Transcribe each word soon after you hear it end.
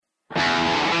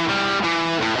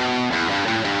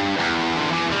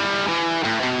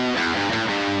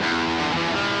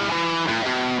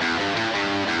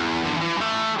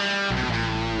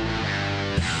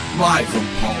Live from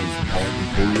Paul's Palm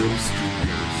Emporium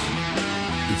Studios.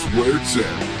 It's where it's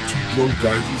at. Two drunk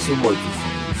guys and some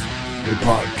microphones. The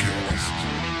podcast.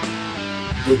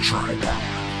 The Tripod.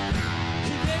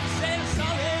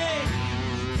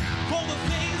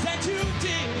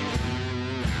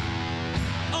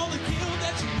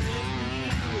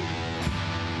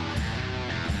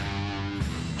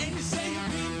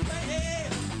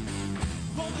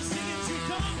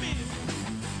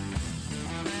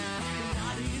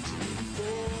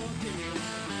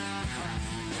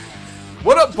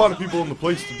 What up, party people in the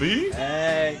place to be?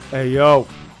 Hey. Hey, yo.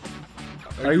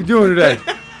 How you doing today?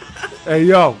 Hey,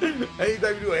 yo.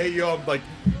 Anytime you do a hey yo, I'm like,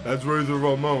 that's Razor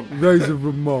Ramon. Razor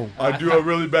Ramon. I do a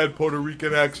really bad Puerto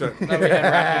Rican accent. We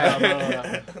had Rocky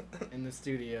Balboa in the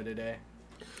studio today.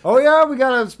 Oh, yeah, we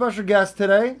got a special guest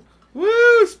today.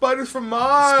 Woo! Spiders from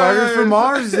Mars! Spiders from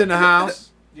Mars is in the house.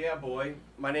 Yeah, boy.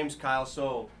 My name's Kyle.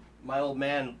 So, my old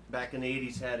man back in the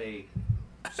 80s had a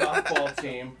softball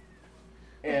team,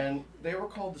 and they were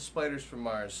called the Spiders from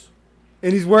Mars.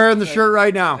 And he's wearing the shirt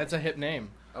right now. That's a hip name.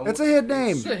 That's a hit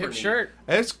name. It's a hip shirt.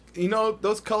 And it's, you know,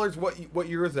 those colors, what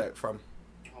year is that from?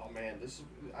 Oh, man. This is,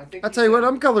 I think I'll tell you what,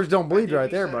 them colors don't bleed right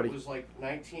there, buddy. It was like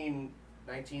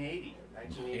 1980.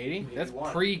 80? That's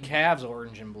 81. pre-Cavs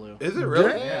orange and blue. Is it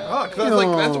really? Yeah. Oh, because I was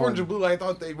like, that's orange and blue. I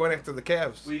thought they went after the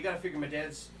Cavs. Well, you got to figure my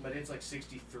dad's like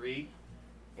 63,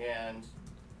 and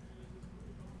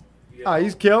you know,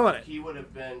 He's killing it. He would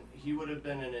have been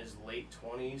in his late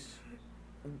 20s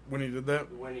When he did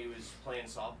that? when he was playing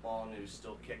softball and he was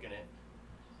still kicking it.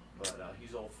 But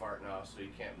he's old fart now, so he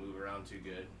can't move around too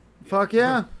good. Fuck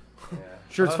yeah. Yeah.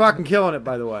 Shirt's fucking killing it,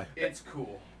 by the way. It's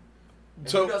cool. And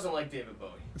So- who doesn't like David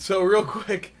Bowie? So, real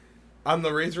quick, on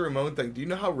the Razor Ramon thing, do you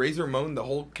know how Razor Ramon, the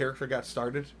whole character, got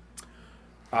started?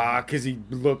 Because he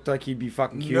looked like he'd be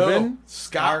fucking Cuban? No.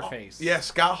 Scarface. Yeah,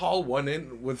 Scott Hall went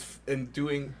in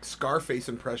doing Scarface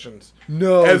impressions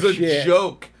No as a shit.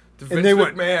 joke to Vince And they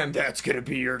went, McMahon. that's going to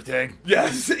be your thing.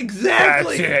 Yes,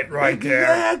 exactly. That's it right there.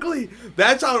 Exactly.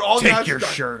 That's how it all got Take your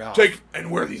started. shirt off.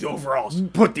 And wear these overalls.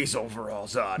 Put these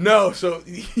overalls on. No, so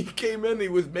he came in, he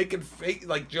was making fake,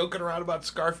 like joking around about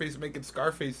Scarface, making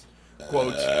Scarface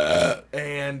quotes.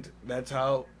 And that's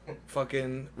how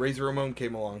fucking Razor Ramon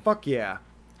came along. Fuck yeah.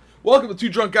 Welcome to Two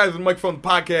Drunk Guys with a Microphone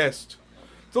podcast. To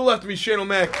the left of me, Shane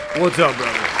O'Mac. What's up,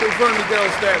 brother? To the front of me,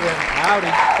 Dallas Statman. Howdy.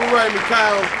 To the right of me,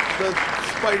 Kyle, the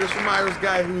Spiders from Myers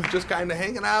guy who's just kind of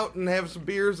hanging out and having some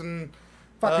beers and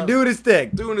Fucking doing his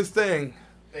thing. doing his thing.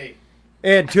 Hey,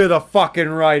 And to the fucking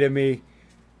right of me,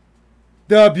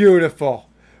 the beautiful,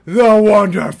 the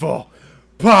wonderful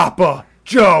Papa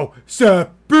Joe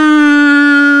Seppi.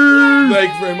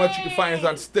 Thanks very much. You can find us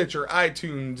on Stitcher,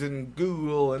 iTunes, and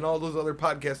Google, and all those other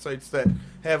podcast sites that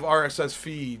have RSS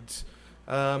feeds.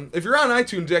 If you're on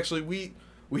iTunes, actually, we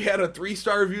had a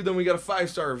 3-star review, then we got a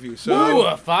 5-star review. So Ooh,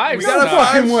 a 5. we got a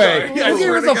fucking 5-star. way. Yeah, I Who gave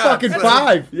swear us to a God. fucking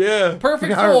 5? Yeah.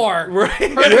 Perfect Right. 4. Right.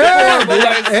 Yeah,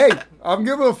 dude. Hey, I'm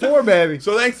giving a 4, baby.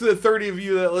 So thanks to the 30 of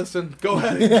you that listen. Go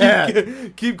ahead and Yeah.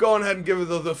 keep going ahead and give us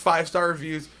those 5-star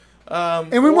reviews.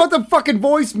 And we want the fucking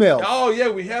voicemail. Oh yeah,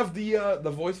 we have the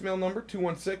voicemail number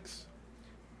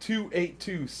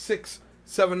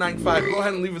 216-282-6795. Go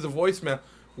ahead and leave us a voicemail.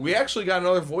 We actually got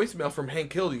another voicemail from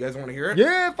Hank Hill. You guys want to hear it?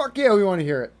 Yeah, fuck yeah, we want to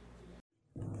hear it.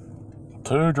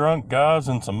 Two drunk guys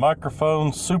and some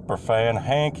microphones, superfan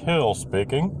Hank Hill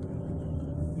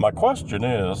speaking. My question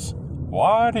is,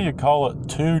 why do you call it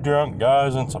two drunk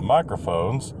guys and some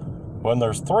microphones when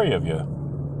there's 3 of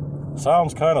you?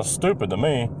 Sounds kind of stupid to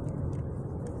me.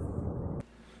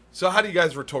 So how do you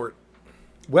guys retort?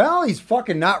 Well, he's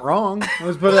fucking not wrong.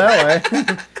 Let's put it that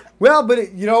way. Well,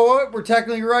 but you know what? We're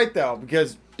technically right, though,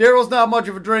 because Daryl's not much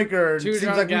of a drinker. It Two seems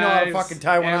drunk like we know how to guys fucking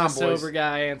tie one and on, a boys. sober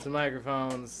guy and some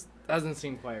microphones. Doesn't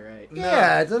seem quite right.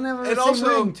 Yeah, it doesn't have a And same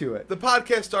also, ring to it. the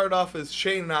podcast started off as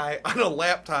Shane and I on a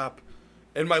laptop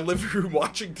in my living room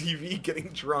watching TV, getting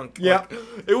drunk. Yeah. Like,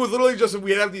 it was literally just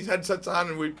we'd have these headsets on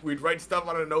and we'd write stuff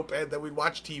on a notepad, then we'd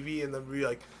watch TV, and then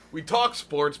we'd talk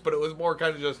sports, but it was more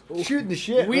kind of just Shooting the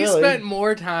shit, We really. spent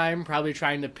more time probably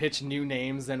trying to pitch new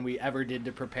names than we ever did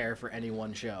to prepare for any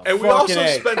one show. and we Fucking also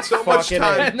A. spent so much Fucking A.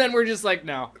 time. And then we're just like,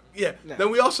 no. Yeah. No.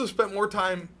 Then we also spent more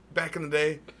time back in the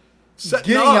day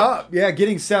setting Getting up. up. Yeah,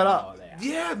 getting set up. Oh, yeah.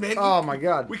 Yeah, man. Oh, my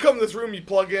God. We come in this room, you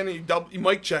plug in, and you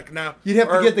mic check now. You'd have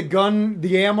to Or- get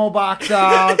the ammo box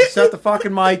out, set the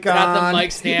fucking mic on. Got the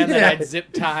mic stand that I'd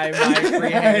zip tie my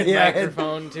free-handed Yeah.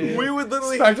 microphone to. We would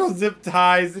literally. Special zip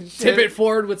ties and shit. Tip it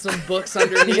forward with some books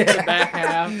underneath the back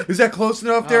half. Is that close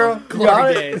enough, Daryl? You Glory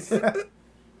got it? days.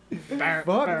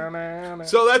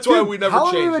 So that's why Dude, we never how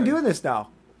long changed. have we been it. doing this now?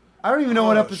 I don't even know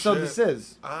what Oh, episode shit. this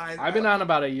is. I've been on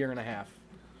about a year and a half.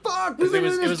 Fuck, we've 'Cause been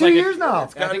doing this like 2 years now.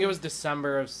 I think it was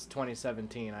December of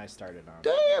 2017 I started on.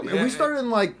 Damn, and Yeah. we started in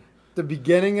like the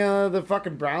beginning of the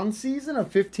fucking Brown season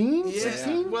of 15,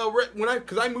 16? Well,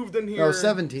 because I moved in here. No,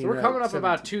 17. So we're right, coming up 17.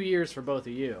 about 2 years for both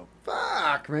of you.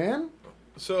 Fuck, man.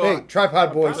 So Hey,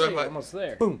 tripod boys. Probably almost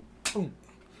there. Boom.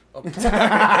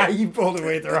 You pulled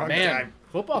away at the wrong Man, time.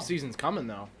 football season's coming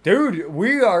though. Dude,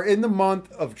 we are in the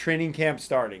month of training camp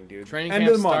starting, dude. Training End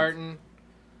camp of the month. starting.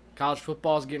 College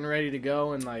football's getting ready to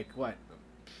go in like what?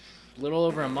 A little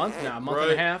over a month now, a month and a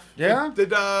Right. half. Yeah?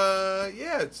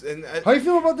 It's and How you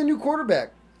feel about the new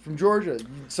quarterback from Georgia? You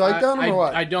psyched on him or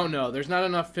what? I don't know. There's not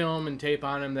enough film and tape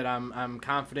on him that I'm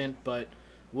confident, but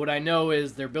what I know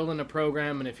is they're building a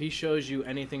program, and if he shows you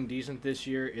anything decent this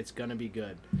year, it's gonna be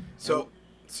good. so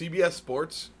CBS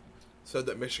Sports said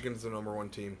that Michigan's the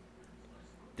 #1 team.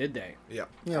 Did they? Yeah.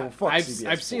 yeah, well, fuck I've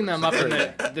CBS seen them Sports.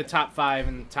 up in the top 5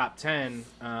 and top 10,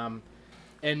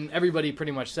 and everybody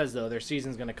pretty much says though their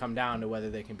season's going to come down to whether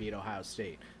they can beat Ohio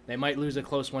State. They might lose a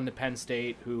close one to Penn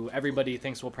State, who everybody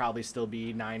thinks will probably still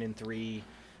be 9-3,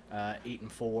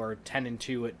 8-4,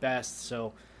 10-2 at best.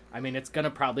 So, I mean, it's going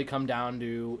to probably come down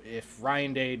to if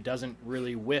Ryan Day doesn't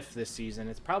really whiff this season,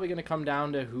 it's probably going to come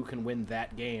down to who can win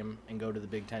that game and go to the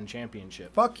Big Ten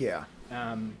championship. Fuck yeah.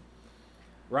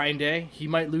 Ryan Day, he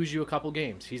might lose you a couple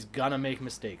games. He's gonna make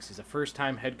mistakes. He's a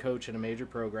first-time head coach at a major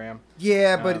program.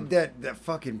 Yeah, but that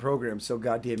fucking program's so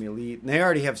goddamn elite. And they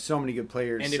already have so many good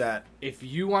players And set. if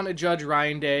you want to judge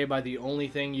Ryan Day by the only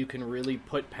thing you can really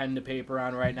put pen to paper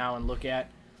on right now and look at,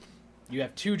 you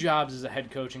have 2 jobs as a head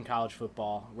coach in college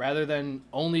football. Rather than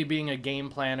only being a game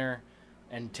planner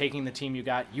and taking the team you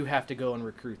got, you have to go and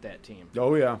recruit that team.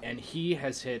 Oh, yeah. And he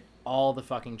has hit all the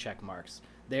fucking check marks.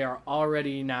 They are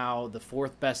already now the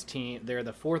 4th best team. They're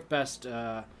the 4th best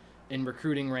in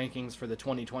recruiting rankings for the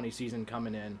 2020 season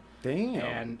coming in. Damn.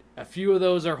 And a few of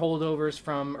those are holdovers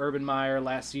from Urban Meyer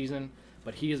last season,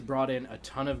 but he has brought in a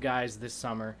ton of guys this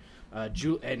summer.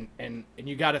 And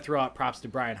you got to throw out props to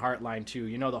Brian Hartline too.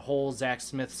 You know the whole Zach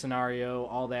Smith scenario,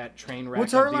 all that train wreck.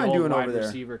 What's of the Hartline old doing wide over there?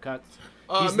 receiver cuts.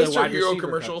 He's the Mr. wide Hero receiver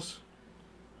commercials. coach.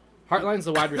 Hartline's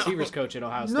the wide receivers coach at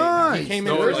Ohio State. Nice. He came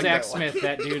No, in I for like Zach that one. Smith,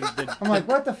 that dude, I'm like,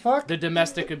 what the fuck? the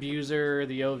domestic abuser,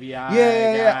 the OVI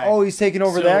yeah. guy. Oh, he's taking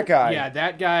over So, that guy. Yeah,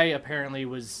 that guy apparently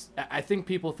was. I think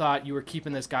people thought you were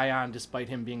keeping this guy on despite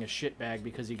him being a shitbag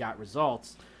because he got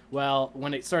results. Well,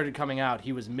 when it started coming out,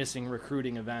 he was missing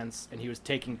recruiting events and he was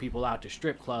taking people out to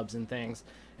strip clubs and things.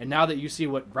 And now that you see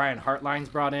what Brian Hartline's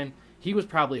brought in, he was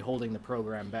probably holding the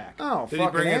program back. Oh, Did he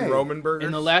fucking bring in A. Roman Burgers?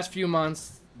 In the last few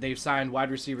months, they've signed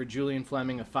wide receiver Julian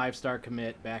Fleming, a 5-star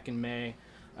commit back in May.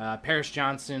 Paris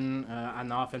Johnson on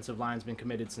the offensive line has been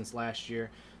committed since last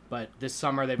year. But this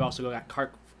summer, they've also got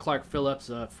Clark Phillips,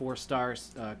 a 4-star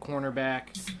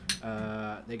cornerback.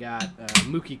 They got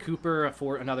Mookie Cooper,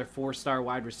 another 4-star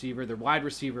wide receiver. Their wide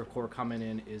receiver core coming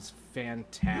in is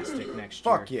fantastic next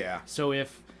year. Fuck yeah. So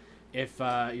if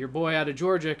your boy out of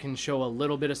Georgia can show a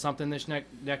little bit of something this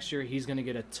next year, he's going to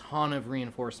get a ton of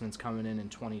reinforcements coming in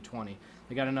 2020.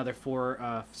 They got another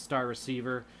 4-star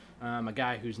receiver, a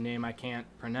guy whose name I can't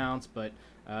pronounce, but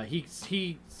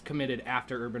he's committed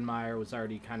after Urban Meyer was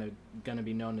already kind of going to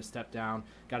be known to step down.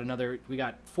 We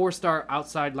got 4-star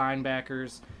outside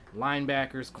linebackers,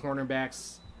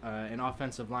 cornerbacks, and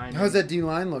offensive line. How's that D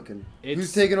line looking? It's-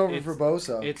 Who's taking over it's- for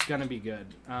Bosa? It's gonna be good.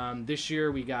 This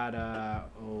year we got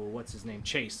what's his name?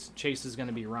 Chase. Chase is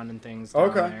gonna be running things down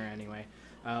Okay. there anyway.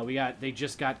 They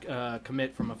just got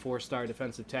commit from a 4-star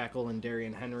defensive tackle in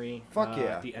Darian Henry. Fuck yeah.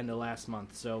 At the end of last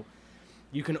month. So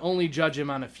you can only judge him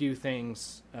on a few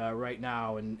things right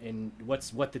now and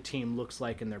what the team looks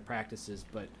like in their practices.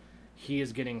 But he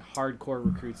is getting hardcore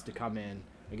recruits to come in.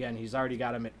 Again, he's already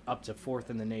got him up to 4th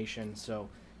in the nation. So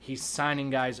he's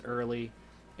signing guys early.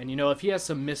 And, if he has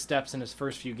some missteps in his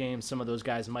first few games, some of those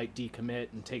guys might decommit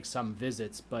and take some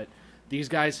visits. But these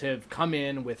guys have come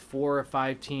in with 4 or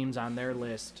 5 teams on their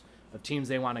list of teams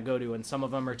they want to go to, and some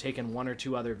of them are taking 1 or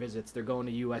 2 other visits. They're going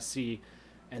to USC,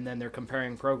 and then they're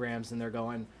comparing programs, and they're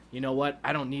going, you know what?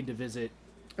 I don't need to visit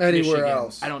Anywhere Michigan.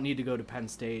 else. I don't need to go to Penn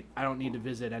State. I don't need to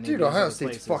visit any Dude, of these Ohio other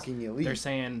State's places. fucking elite. They're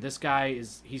saying this guy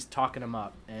he's talking them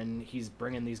up, and he's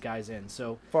bringing these guys in.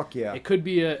 So Fuck yeah. it could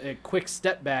be a quick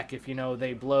step back if,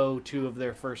 they blow 2 of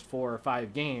their first 4 or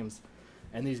 5 games,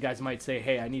 and these guys might say,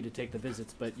 hey, I need to take the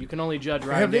visits. But you can only judge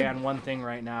Ryan Have they- Day on one thing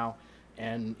right now,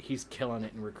 and he's killing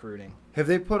it in recruiting. Have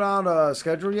they put out a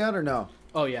schedule yet or no?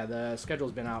 Oh, yeah, the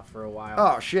schedule's been out for a while.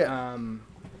 Oh, shit.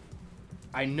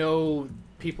 I know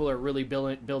people are really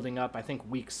building up. I think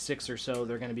week 6 or so,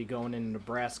 they're going to be going in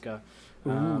Nebraska.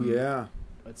 Ooh, yeah.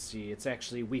 Let's see. It's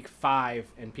actually week 5,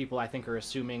 and people, I think, are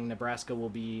assuming Nebraska will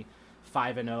be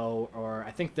 5-0, or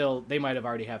I think they might have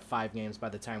already have 5 games by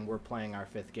the time we're playing our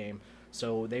 5th game.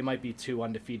 So they might be 2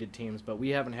 undefeated teams, but we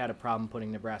haven't had a problem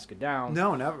putting Nebraska down.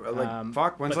 No, never.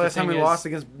 Fuck. When's but the last time we thing lost is,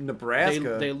 against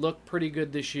Nebraska? They look pretty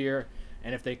good this year,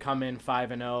 and if they come in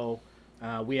 5-0,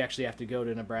 we actually have to go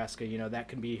to Nebraska. That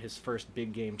can be his first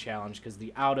big game challenge because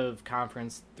the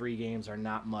out-of-conference 3 games are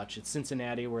not much. It's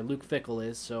Cincinnati, where Luke Fickell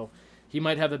is, so he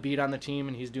might have a beat on the team,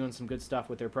 and he's doing some good stuff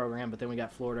with their program. But then we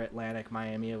got Florida Atlantic,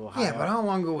 Miami of Ohio. Yeah, but how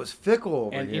long ago was Fickle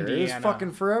over And here? Indiana. It was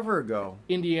fucking forever ago.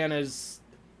 Indiana's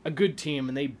a good team,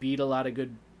 and they beat a lot of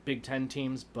good Big Ten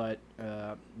teams, but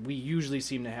we usually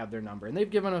seem to have their number. And they've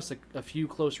given us a few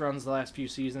close runs the last few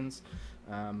seasons,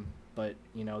 but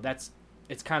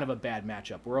it's kind of a bad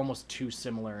matchup. We're almost too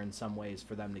similar in some ways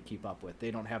for them to keep up with.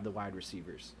 They don't have the wide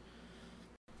receivers.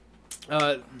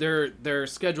 Their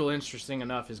schedule, interesting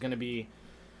enough, is going to be,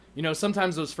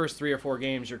 sometimes those first 3 or 4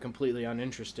 games you're completely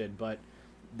uninterested, but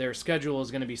their schedule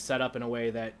is going to be set up in a way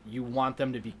that you want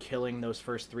them to be killing those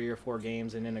first 3 or 4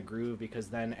 games and in a groove, because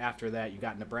then after that you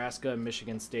got Nebraska,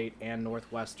 Michigan State, and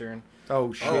Northwestern.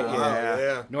 Oh shit! Oh, wow,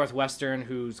 yeah. Northwestern,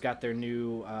 who's got their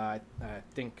new, I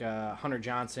think Hunter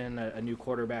Johnson, a new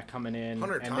quarterback coming in.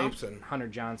 Hunter Johnson. Hunter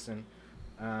Thompson.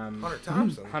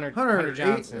 Hunter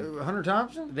Johnson. Hunter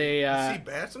Thompson. They See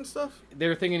bats and stuff?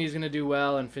 they're thinking he's going to do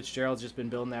well, and Fitzgerald's just been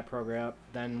building that program up.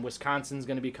 Then Wisconsin's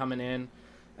going to be coming in,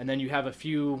 and then you have a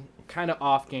few kind of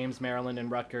off games, Maryland and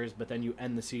Rutgers, but then you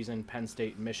end the season Penn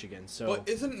State and Michigan. So But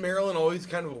isn't Maryland always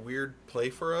kind of a weird play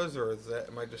for us, or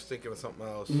am I just thinking of something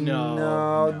else?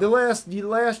 No. The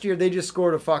last year they just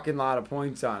scored a fucking lot of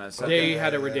points on us. They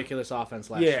had a yeah. ridiculous offense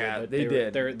last year. Yeah, But they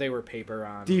did. They were paper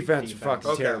on Defense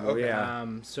fucking Okay, terrible. okay. Yeah.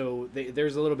 So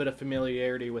there's a little bit of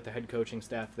familiarity with the head coaching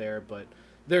staff there, but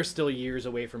they're still years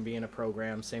away from being a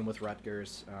program. Same with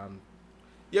Rutgers.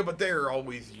 Yeah, but they're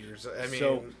always years. I mean,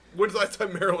 So- when's the last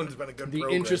time Maryland's been a good The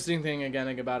program? interesting thing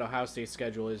again about Ohio State's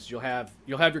schedule is you'll have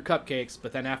your cupcakes,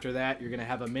 but then after that you're going to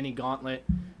have a mini gauntlet,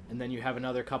 and then you have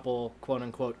another couple quote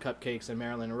unquote cupcakes in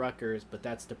Maryland and Rutgers. But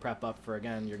that's to prep up for,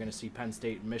 again, you're going to see Penn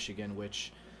State and Michigan,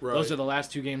 which Right. those are the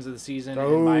last 2 games of the season,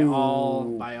 Oh.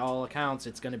 and by all accounts,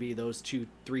 it's going to be those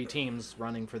 2-3 teams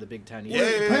running for the Big Ten. East.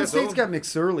 Yeah. Penn State's got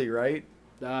McSorley, right?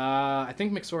 I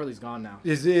think McSorley's gone now.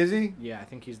 Is he? Yeah, I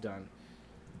think he's done.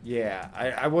 Yeah,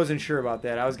 I wasn't sure about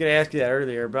that. I was gonna ask you that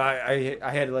earlier, but I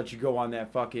had to let you go on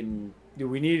that fucking. Dude,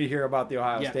 we needed to hear about the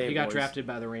Ohio Yeah, State. he got boys. drafted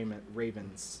by the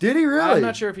Ravens. Did he really? I'm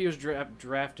not sure if he was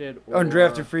drafted or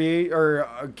Undrafted free or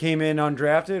came in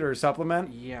undrafted or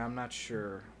supplement? Yeah, I'm not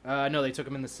sure. No, they took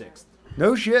him in the 6th.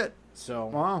 No shit. So,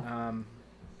 Wow.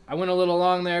 I went a little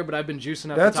long there, but I've been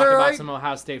juicing up That's to talk all about right. some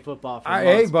Ohio State football for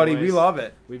Hey, months, buddy, boys. we love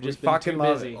it. We've We just been fucking too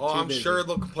love busy. it. Oh, too I'm busy. sure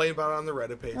they'll complain about it on the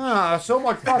Reddit page. So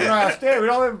much fucking Ohio State. We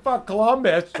don't even fuck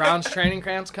Columbus. Browns training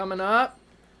camp's coming up.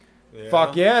 Yeah.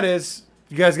 Fuck yeah, it is.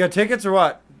 You guys got tickets or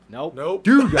what? Nope. Nope.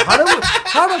 Dude,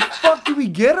 how the fuck do we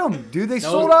get them? Dude, they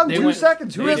sold out in they 2 went-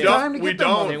 seconds. Who they has did. time to We get them?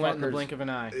 don't. They went in the motherfuckers? blink of an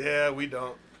eye. Yeah, we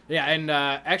don't. Yeah, and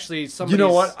actually, somebody. You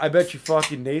know what? I bet you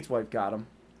fucking Nate's wife got them.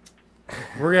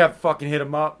 We're gonna have to fucking hit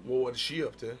him up. Well, what's she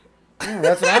up to? Yeah,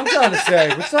 that's what I'm trying to say.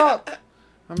 What's up?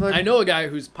 I'm like, I know a guy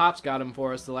whose pops got him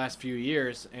for us the last few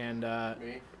years, and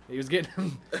Me? he was getting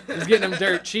him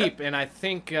dirt cheap. And I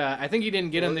think he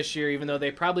didn't get him this year, even though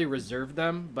they probably reserved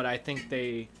them. But I think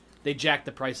they jacked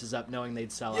the prices up, knowing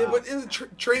they'd sell Yeah, out. but in the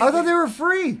training. I thought they were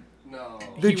free. No.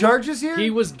 They He- charge us here? He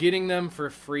was getting them for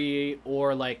free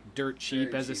or like dirt cheap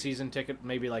Very as a cheap. season ticket,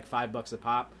 maybe like $5 a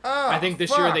pop. Oh, I think this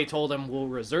year fuck. they told him we'll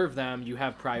reserve them. You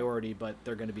have priority, but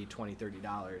they're going to be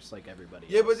 $20-$30 like everybody.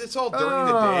 Yeah, but else. it's all during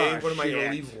the day. Oh, When am I going shit.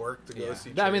 to leave work to go Yeah. see?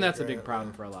 I mean, training that's a camp? big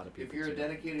problem for a lot of people. If you're a too.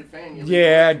 dedicated fan, you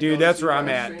Yeah, leave work to dude, go that's see where I'm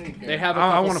Browns at. training camp. They have a I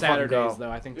couple wanna fucking Saturdays go.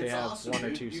 though. I think they It's have awesome, 1 or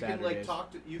dude. 2 you Saturdays. can like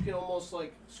talk to, you can almost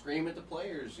like scream at the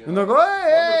players. You know? And they'll go,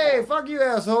 hey, Wonderful. fuck you,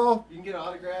 asshole. You can get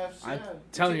autographs. I'm yeah.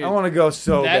 telling you, I want to go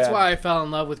so that's bad. why I fell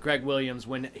in love with Greg Williams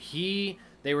when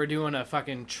they were doing a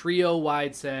fucking trio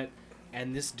wide set,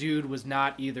 and this dude was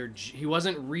not either. He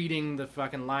wasn't reading the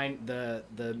fucking line, the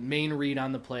main read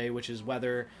on the play, which is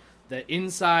whether the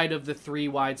inside of the 3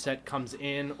 wide set comes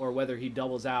in or whether he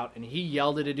doubles out. And he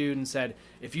yelled at a dude and said,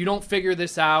 "If you don't figure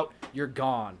this out, you're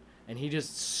gone." And he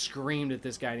just screamed at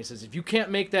this guy, and he says, "If you can't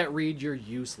make that read, you're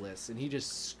useless." And he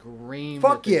just screamed.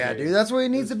 Fuck at the yeah, dude. That's what it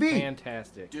needs to be.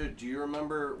 Fantastic. Dude, do you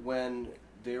remember when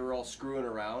they were all screwing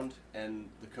around and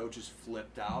the coaches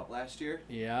flipped out last year?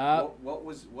 Yeah. What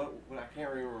I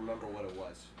can't even remember what it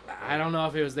was. I don't know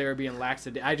if it was they were being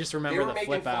laxative. I just They remember were the making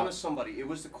flip fun out. of somebody. It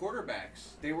was the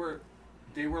quarterbacks. They were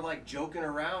like joking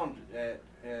around at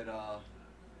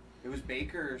it was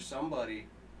Baker or somebody,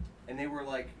 and they were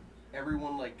like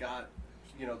everyone like got,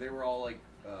 you know, they were all like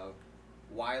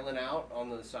wiling out on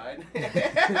the side.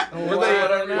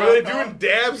 Were they doing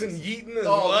dabs and yeeting as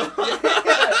well?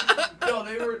 No,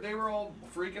 they were all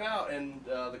freaking out, and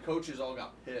the coaches all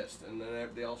got pissed, and then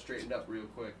they all straightened up real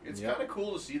quick. It's kind of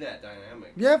cool to see that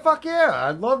dynamic. Yeah, fuck yeah.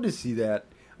 I'd love to see that.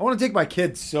 I want to take my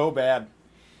kids so bad.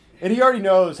 And he already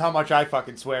knows how much I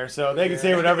fucking swear, so they can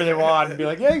say whatever they want and be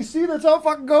like, "Hey, see, that's how it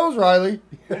fucking goes, Riley."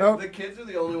 You know? The kids are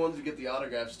the only ones who get the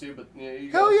autographs too, but you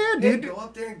Hell yeah, dude. Go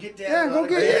up there and get that. Yeah, go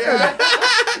get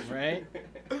it. Right?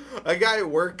 A guy at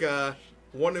work,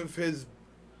 one of his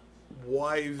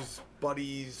wife's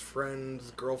buddies,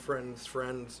 friends, girlfriend's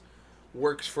friends,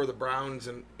 works for the Browns,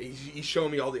 and he's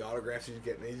showing me all the autographs he's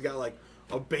getting. He's got like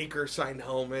a Baker signed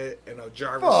helmet and a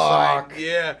Jarvis signed.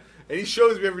 Yeah, and he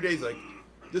shows me every day. He's like,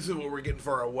 "This is what we're getting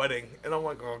for our wedding," and I'm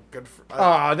like, "Oh, good for."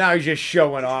 Oh, now he's just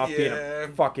showing off, being Yeah. a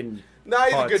fucking. Nah,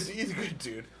 putz. he's a good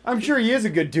dude. I'm sure he is a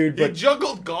good dude, He but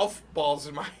juggled golf balls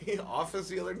in my office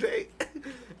the other day,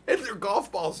 and they're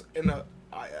golf balls in a.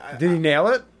 did he nail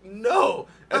it? No.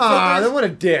 And so Ah, then what a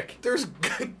dick. there's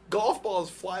golf balls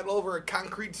flying over a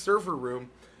concrete server room,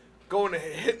 going and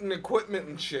hitting equipment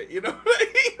and shit. You know what I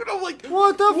mean? And I'm like,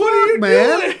 What the what are fuck, you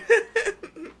man?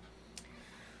 doing?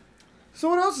 So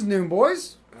what else is new,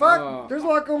 boys? Fuck, there's a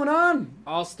lot going on.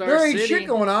 All-Star There ain't City. shit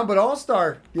going on, but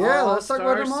All-Star. Yeah, let's talk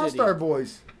about them All-Star City. All-Star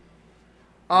boys.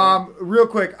 Real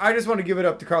quick, I just want to give it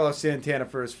up to Carlos Santana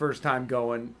for his first time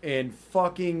going and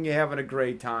fucking having a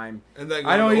great time. And then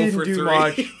I know he going didn't 0 do for 3.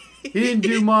 much. He didn't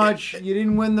do much. You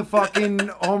didn't win the fucking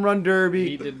home run derby.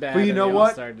 He did bad. But you in know the what?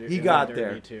 All-Star He got Derby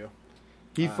there. Too.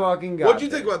 He fucking got What'd you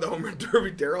there. think about the home run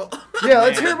derby, Daryl? Yeah,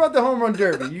 let's hear about the home run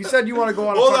derby. You said you want to go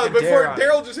on a Hold fucking on, before dare on it.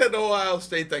 Daryl just had the Ohio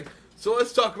State thing. So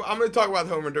let's talk. I'm going to talk about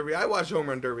the home run derby. I watched home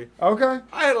run derby. Okay.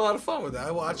 I had a lot of fun with it. I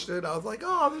watched it. I was like,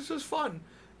 oh, this is fun.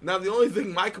 Now, the only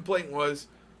thing, my complaint was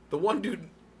the one dude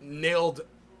nailed,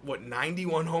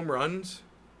 91 home runs?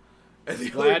 And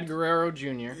the Vlad Guerrero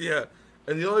Jr. Yeah.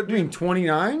 And the other You mean dude,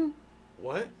 29?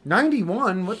 what?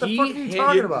 91? What the He fuck are you hit- He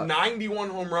talking had about? 91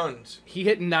 home runs. He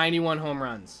hit 91 home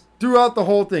runs. Throughout the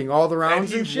whole thing, all the And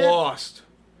rounds he and shit? lost.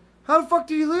 How the fuck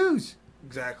did he lose?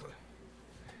 Exactly.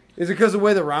 Is it because of the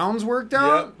way the rounds worked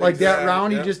out? Yep, Like that exactly,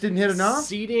 round, yep. he just didn't hit enough?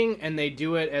 Seeding, and they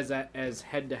do it as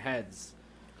head-to-heads.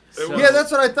 It So- was- Yeah,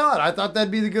 that's what I thought. I thought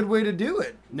that'd be the good way to do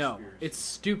it. No, it's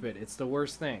stupid. It's the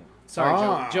worst thing. Sorry,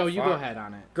 Ah, Joe. Joe, you go fuck. ahead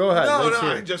on it. Go ahead. No, let's no,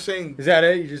 hear I'm it. just saying. Is that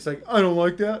it? You're just like, I don't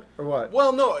like that? Or what?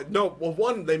 Well, no. Well,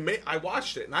 one, I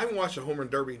watched it, and I haven't watched a home run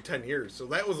derby in 10 years, so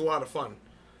that was a lot of fun.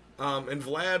 And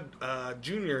Vlad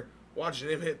Jr., watching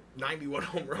him hit 91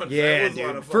 home runs, that Yeah, was a lot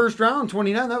of dude. fun. First round,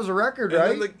 29. That was a record, and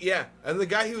right? then and the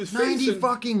guy he was 90 facing,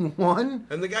 fucking one?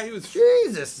 and the guy he was,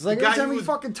 Jesus. It's like The every guy time who he was-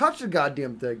 fucking touched the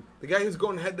goddamn thing. the guy he was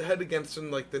going head to head against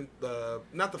in like the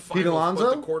not the Pete finals,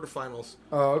 Alonso? but the quarterfinals,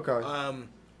 Oh, okay.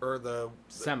 or the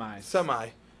Semis. semi.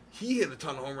 He hit a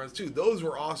ton of home runs too. Those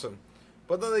were awesome.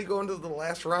 But then they go into the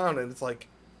last round, and it's like,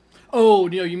 Oh,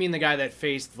 no, you mean the guy that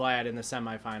faced Vlad in the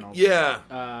semifinals? yeah.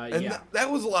 And yeah. that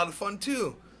was a lot of fun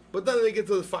too. But then they get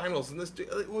to the finals, and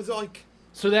it was like,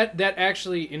 So that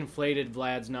actually inflated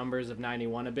Vlad's numbers of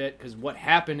 91 a bit, because what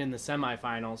happened in the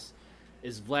semifinals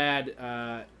is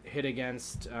Vlad hit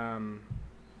against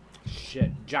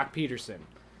Jock Peterson,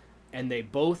 and they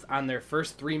both on their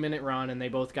first 3-minute run, and they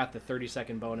both got the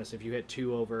 30-second bonus if you hit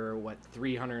two over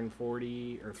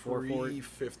 340 or 440.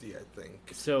 350, I think.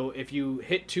 So if you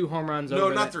hit two home runs No,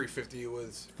 over not that- 350. It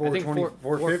was. 420,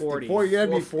 450. 440. You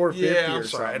gotta be 450 Yeah, I'm or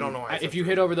sorry. I something. don't know why. I said If you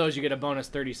hit over those, you get a bonus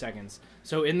 30 seconds.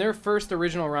 So in their first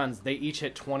original runs, they each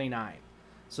hit 29.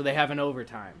 So they have an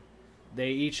overtime. They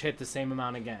each hit the same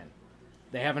amount again.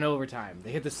 They have an overtime.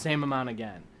 They hit the same amount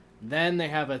again. Then they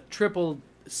have a triple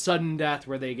sudden death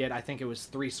where they get, I think it was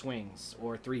 3 swings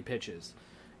or 3 pitches.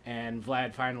 And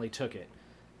Vlad finally took it.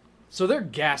 So they're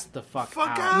gassed the fuck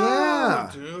Fuck out.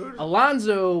 out, Yeah. dude.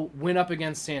 Alonso went up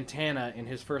against Santana in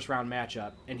his first round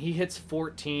matchup, and he hits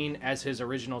 14 as his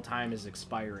original time is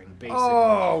expiring, basically.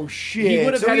 Oh, shit. He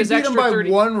would've so had he his beat him extra by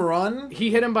 30 one run?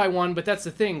 He hit him by 1, but that's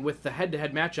the thing. With the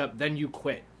head-to-head matchup, then you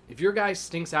quit. If your guy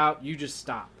stinks out, you just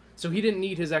stop. So he didn't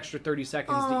need his extra 30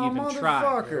 seconds to Oh, even try.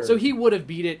 motherfucker. So he would have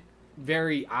beat it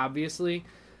very obviously,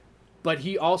 but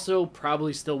he also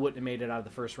probably still wouldn't have made it out of the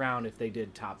first round if they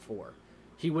did top 4.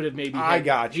 He would have maybe... I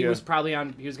got He you. was probably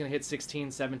on... He was going to hit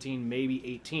 16, 17, maybe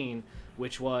 18,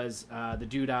 which was the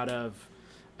dude out of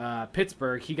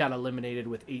Pittsburgh. He got eliminated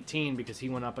with 18 because he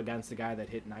went up against the guy that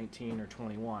hit 19 or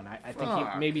 21. I think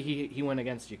Fuck. maybe he went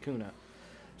against Yakuna.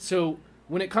 So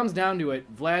when it comes down to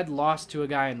it, Vlad lost to a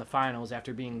guy in the finals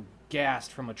after being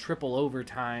gassed from a triple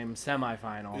overtime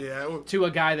semifinal Yeah. to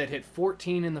a guy that hit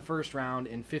 14 in the first round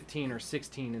and 15 or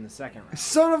 16 in the second round.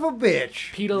 Son of a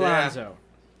bitch. Pete Alonso.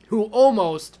 who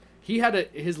almost he had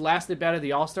his last at bat of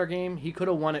the All-Star game. He could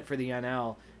have won it for the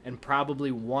NL and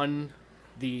probably won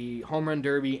the home run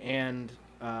derby and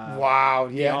Wow,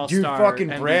 yeah, dude, All-Star fucking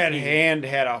MVP. Brad Hand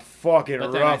had a fucking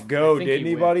But then rough I go, think didn't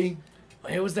he he, buddy?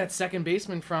 It was that second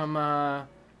baseman from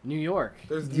New York.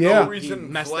 There's Yeah. no reason He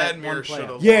messed that Vladimir one play should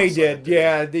up. have. Yeah, he did.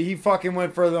 Yeah, he fucking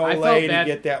went for the I Olay felt to bad,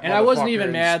 get that. and I wasn't motherfucker even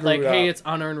and mad. Like, screwed hey, up. it's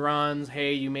unearned runs.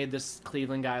 Hey, you made this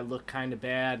Cleveland guy look kind of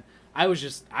bad. I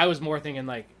was more thinking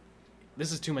like,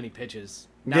 this is too many pitches.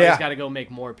 Now Yeah. he's got to go make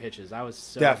more pitches. I was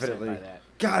so Definitely. upset by that.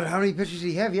 God, how many pitches did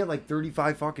he have? He had like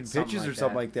 35 fucking Something pitches like or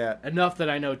something that. like that. Enough that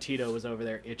I know Tito was over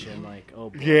there itching. Like, oh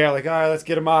boy. Yeah, like, all right, let's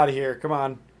get him out of here. Come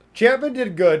on. Chapman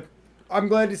did good. I'm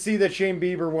glad to see that Shane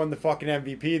Bieber won the fucking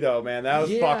MVP, though, man. That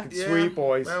was Yeah. fucking sweet,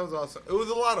 boys. That was awesome. It was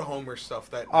a lot of Homer stuff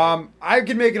that. I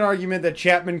could make an argument that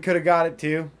Chapman could have got it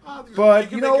too. You But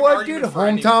can you make know an what, argument dude? for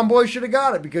Hometown anyone. boy should have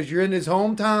got it because you're in his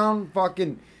hometown,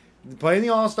 fucking playing the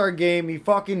All-Star game. He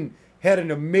fucking had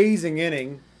an amazing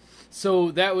inning.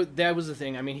 So that was the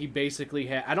thing. I mean, he basically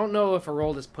had. I don't know if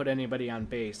Aroldis put anybody on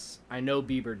base. I know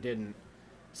Bieber didn't.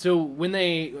 So when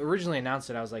they originally announced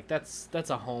it, I was like, that's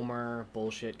a homer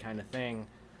bullshit kind of thing.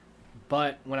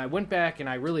 But when I went back and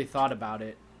I really thought about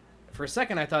it, for a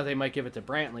second I thought they might give it to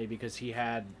Brantley because he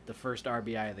had the first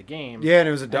RBI of the game. Yeah, and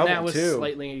it was a And double that was too.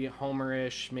 slightly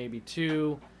homerish, maybe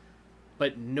two.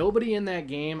 But nobody in that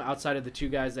game outside of the two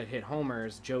guys that hit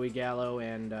homers, Joey Gallo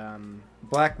and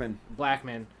Blackman.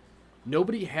 Blackman,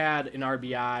 nobody had an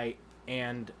RBI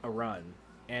and a run.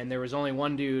 And there was only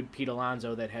one dude, Pete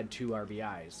Alonso, that had 2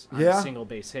 RBIs on Yeah. a single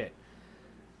base hit.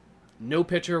 No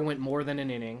pitcher went more than an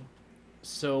inning.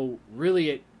 So really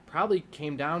it probably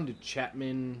came down to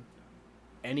Chapman,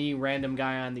 any random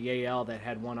guy on the AL that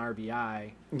had 1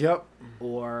 RBI, Yep.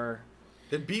 or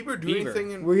Did Bieber do Bieber.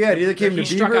 anything? In, Well, yeah, it either came to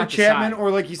He struck Bieber, out the Chapman, side.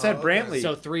 or like you said, Oh, okay. Brantley.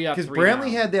 so 3 up, Because 3 Brantley down.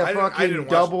 had that I fucking didn't watch-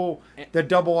 double, that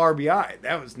double RBI.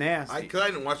 That was nasty. Because I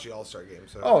didn't watch the All Star game.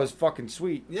 So. Oh, it was fucking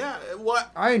sweet. Yeah.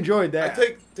 What? I enjoyed I that.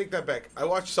 take that back. I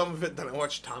watched some of it, then I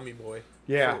watched Tommy Boy.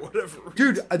 Yeah. For whatever reason.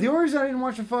 Dude, the only reason I didn't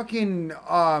watch the fucking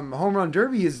home run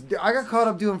derby is I got caught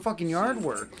up doing fucking yard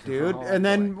work, dude. Oh, and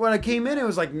then when I came in, it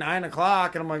was like 9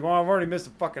 o'clock, and I'm like, well, I've already missed a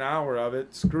fucking hour of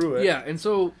it. Screw it. Yeah, and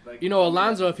so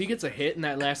Alonso, if he gets a hit in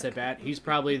that last at bat, he's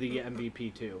probably the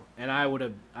MVP too. And I would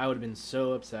have been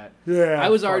so upset. Yeah. I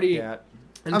was fuck already that.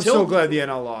 I'm so glad the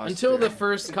NL lost. until the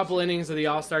first couple innings of the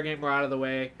All-Star game were out of the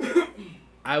way.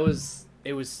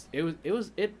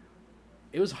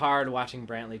 It was hard watching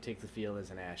Brantley take the field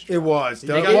as an Astro. It was. They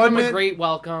That gave wasn't him a it? great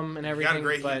welcome and Got a everything,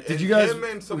 great. but Did you guys? Him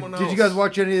and someone Did you else. guys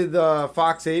watch any of the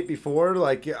Fox 8 before,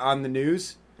 like on the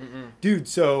news? Dude,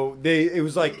 so it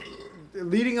was like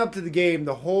leading up to the game,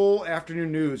 the whole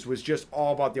afternoon news was just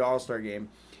all about the All-Star game.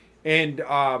 And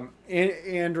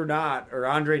Andre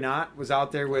Knott was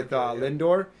out there with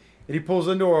Lindor, and he pulls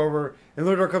Lindor over, and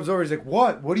Lindor comes over. He's like,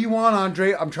 "What? What do you want,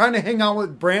 Andre? I'm trying to hang out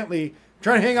with Brantley. I'm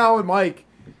trying to hang out with Mike."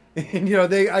 And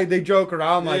they joke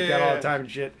around like that all the time and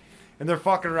shit, and they're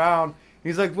fucking around.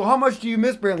 He's like, "Well, how much do you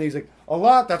miss Brantley?" He's like, "A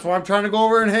lot. That's why I'm trying to go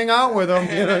over and hang out with him."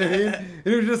 You know what I mean? And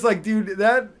it was just like, dude,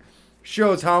 that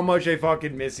shows how much they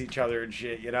fucking miss each other and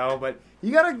shit, you know. But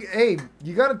you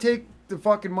gotta take the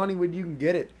fucking money when you can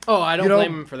get it. oh, I don't You know,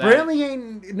 blame him for that. Brantley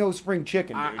ain't no spring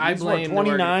chicken. Dude. I He's, what, blame the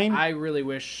 29. I really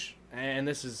wish, and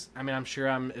this is, I mean, I'm sure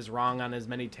I'm as wrong on as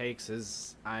many takes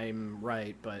as I'm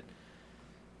right, but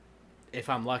if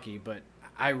I'm lucky, but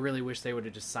I really wish they would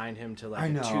have just signed him to I like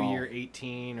a know. 2-year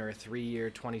 18 or a 3-year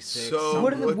 26. So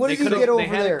What did They he could've- get over they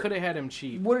had, there? Could have had him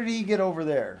cheap. What did he get over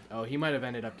there? Oh, he might have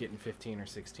ended up getting 15 or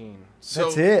 16. So,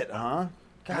 That's it, huh?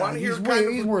 wanna God, hear he's, kind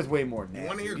of he's a- worth way more than You that.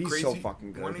 want to hear Dude. crazy? He's so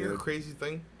fucking good. Want to hear a Dude. crazy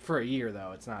thing? For a year,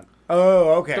 though. It's not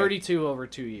Oh, okay. 32 over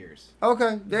 2 years.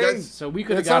 Okay, dang. guys- So we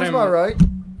could That have got sounds him about right.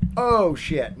 Oh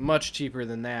shit. much cheaper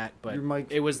than that, but Your mic-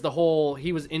 it was the whole,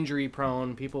 he was injury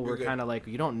prone. People You're were good. kind of like,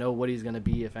 you don't know what he's going to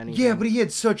be, if anything. Yeah, but he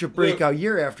had such a breakout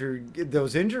year after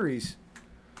those injuries.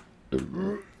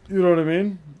 You know what I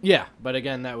mean? Yeah, but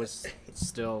again, that was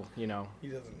still, He doesn't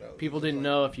know. people didn't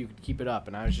know if you could keep it up,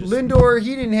 and I was just... Lindor,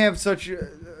 he didn't have such, Lou,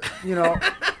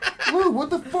 what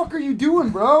the fuck are you doing,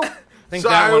 bro? I think that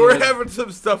Sorry, one we're was- having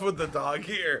some stuff with the dog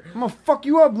here. I'm gonna fuck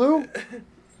you up, Lou.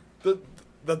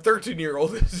 The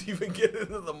 13-year-old is even getting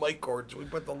into the mic cords. We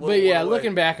put the little. But yeah, one away.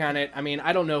 looking back on it, I mean,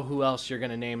 I don't know who else you're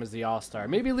going to name as the All-Star.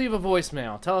 Maybe leave a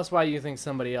voicemail. Tell us why you think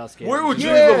somebody else gave Where it. would you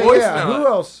Yeah, leave a voicemail? yeah. Who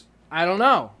else? I don't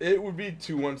know. It would be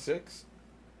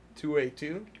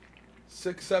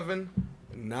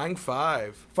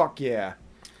 216-282-6795. Fuck yeah.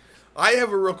 I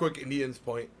have a real quick Indians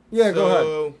point. Yeah, go ahead.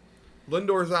 So,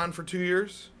 Lindor's on for 2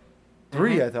 years.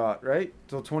 3, I thought, right?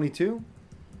 Till 22.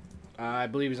 I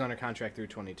believe he's under contract through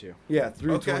 22. Yeah,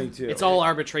 through Okay. 22. It's all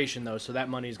arbitration though, so that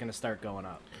money's going to start going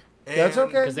up That's And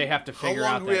okay. because they have to How figure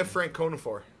long out do we that. have Frank Kona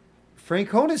for?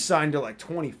 Francona signed to like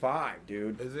 25,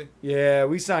 dude. Is he? Yeah,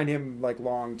 we signed him like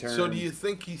long term. So do you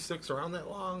think he sticks around that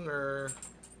long, or?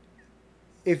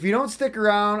 If you don't stick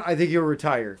around, I think he'll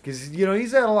retire because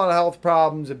he's had a lot of health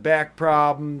problems and back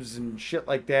problems and shit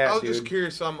like that. I was dude. just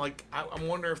curious. I'm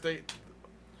wondering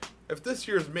if this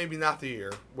year's maybe not the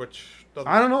year, which doesn't.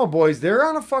 I don't know, boys. They're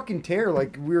on a fucking tear,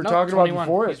 like we were Nope, talking 21. about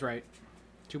before. He's right.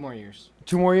 2 more years.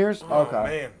 2 more years? Oh okay.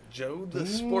 man, Joe, the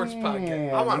sports podcast.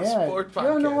 Damn, I'm on a yeah. sports podcast.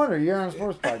 Yeah, no wonder you're on a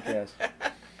sports podcast.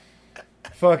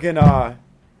 Fucking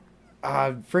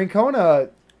Francona.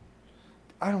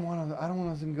 I don't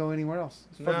want him to go anywhere else.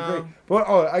 It's fucking No. great. But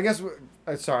I guess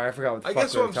sorry, I forgot what the I fuck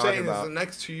guess we what were I'm talking saying about. is the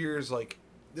next 2 years, like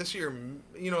this year,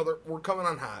 we're coming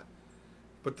on hot,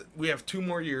 but we have 2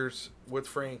 more years with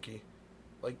Frankie.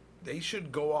 Like they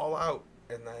should go all out,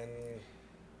 and then.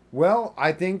 Well,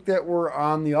 I think that we're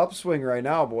on the upswing right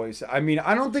now, boys. I mean,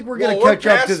 I don't think we're going to Well, catch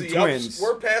up past to the Twins.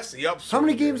 We're past the upswing. How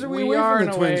many games are we We away are from in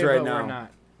the a Twins way, right but now? we're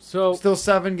not. So Still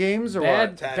 7 games or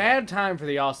bad, what? 10. bad time for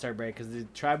the All-Star break because the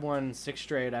Tribe won 6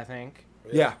 straight, I think.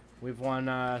 Yeah. We've won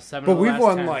 7 But of the we've last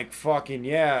won 10. like fucking,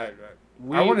 yeah.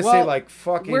 We- I want to say well, like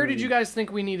fucking. Where did you guys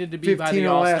think we needed to be by 15 the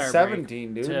of the All-Star last break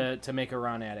 17, dude. to make a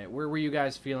run at it? Where were you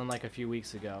guys feeling like a few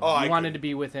weeks ago? Oh, I you wanted could- to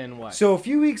be within what? So a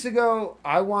few weeks ago,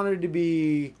 I wanted to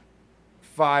be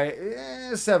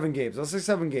 7 games. Let's say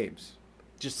 7 games.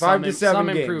 Just 5 to 7 some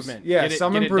games. improvement. Yeah, get it,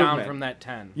 some get improvement. it down from that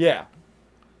 10. Yeah.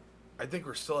 I think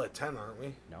we're still at 10, aren't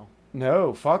we? No.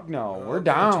 No, fuck no. We're The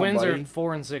down, The Twins buddy. are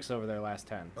 4 and 6 over their last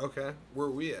 10. Okay, where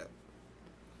are we at?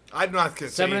 I'm not gonna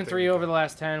say 7 and anything. 3 over the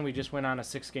last 10. We just went on a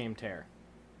 6-game tear.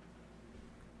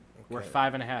 We're Okay.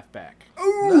 5.5 back.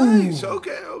 Nice.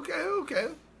 Okay.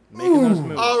 Making those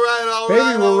moves. All right.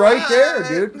 Baby, we're right there,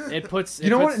 dude. It puts. You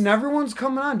know what? And everyone's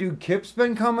coming on, dude. Kip's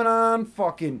been coming on.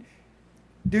 Fucking.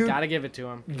 Dude, Gotta give it to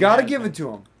him. you gotta give it to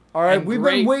him. All right, And we've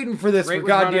great- been waiting for this Great for with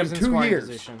goddamn runners in 2 scoring years.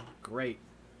 Position. Great.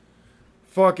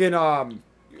 Fucking You oughta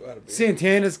be.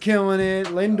 Santana's killing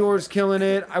it. Lindor's killing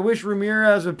it. I wish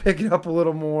Ramirez would pick it up a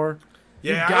little more.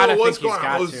 Yeah, You I don't gotta know what's think he's going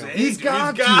on. got Jose, to. He's dude.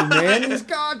 got to, man. He's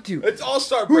got to. It's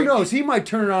All-Star Who break. knows? He might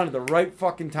turn it on at the right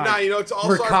fucking time. Nah, you know, it's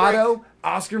All-Star Mercado,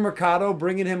 Oscar Mercado,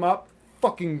 bringing him up.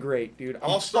 Fucking great, dude. I'm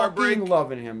All-Star fucking break.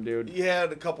 loving him, dude. He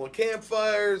had a couple of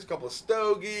campfires, a couple of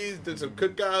stogies, did some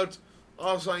cookouts.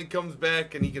 All of a sudden, he comes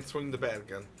back and he can swing the bat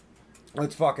again.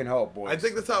 Let's fucking hope, boys. I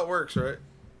think that's how it works, right?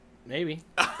 Maybe.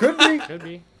 could be. Could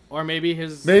be. Or maybe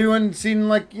his. Maybe when seen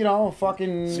like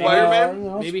fucking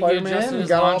Spider-Man? Maybe he Spider-Man, adjusted his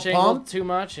got all launch angle pumped. too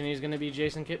much, and he's going to be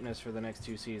Jason Kipnis for the next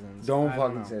 2 seasons. Don't I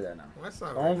fucking know. say that now. Well, that's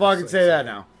not Don't right. fucking say that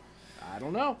now. I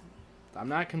don't know. I'm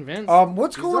not convinced.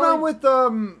 What's He's going on only- with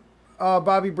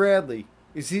Bobby Bradley?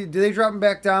 Is he? Do they drop him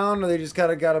back down, or they just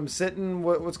kind of got him sitting?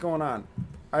 What's going on?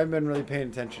 I haven't been really paying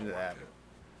attention to that.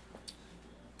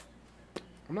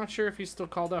 I'm not sure if he's still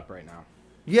called up right now.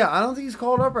 Yeah, I don't think he's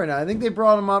called up right now. I think they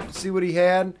brought him up to see what he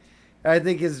had. I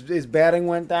think his batting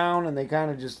went down, and they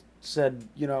kind of just said,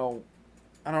 I don't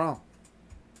know.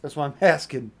 That's why I'm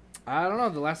asking. I don't know.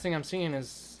 The last thing I'm seeing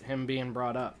is him being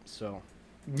brought up. So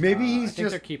Maybe I he's think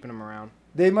they're just. keeping him around.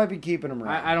 They might be keeping him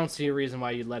around. I don't see a reason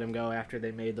why you'd let him go after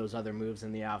they made those other moves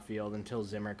in the outfield until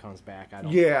Zimmer comes back. I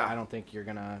don't think you're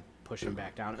gonna push him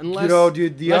back down unless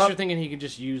dude, unless you're thinking he could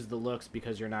just use the looks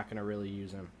because you're not gonna really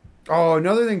use him. Oh,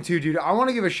 another thing too, dude. I want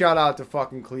to give a shout out to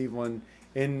fucking Cleveland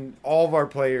and all of our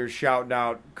players shouting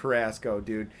out Carrasco,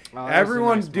 dude. Oh, that was a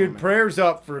Everyone, nice dude, moment. prayers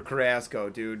up for Carrasco,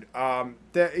 dude.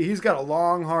 He's got a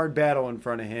long, hard battle in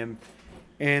front of him,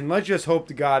 and let's just hope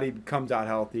to God he comes out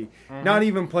healthy. Mm-hmm. Not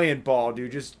even playing ball,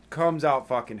 dude. Just comes out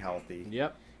fucking healthy.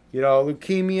 Yep.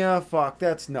 Leukemia, fuck,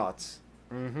 that's nuts.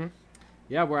 Mm-hmm.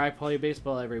 Yeah, where I play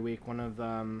baseball every week. One of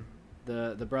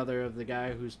the brother of the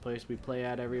guy whose place we play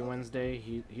at every Wednesday,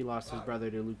 he lost his brother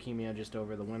to leukemia just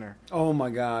over the winter. Oh my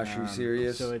gosh, you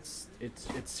serious? So it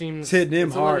seems It's hitting him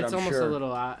it's hard, It's I'm almost sure. a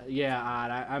little odd.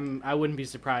 I wouldn't be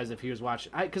surprised if he was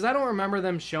watching. Because I don't remember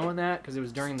them showing that because it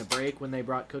was during the break when they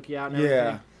brought Cookie out and everything.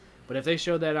 Yeah. But if they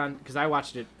showed that on, because I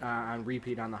watched it on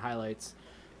repeat on the highlights,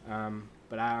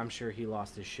 but I'm sure he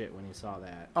lost his shit when he saw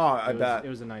that. Oh, I bet. It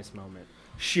was a nice moment.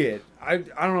 Shit, I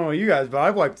don't know about you guys, but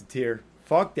I've wiped a tear.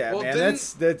 Fuck that, Well, man.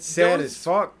 didn't- That's sad as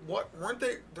fuck. What weren't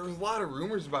they? There was a lot of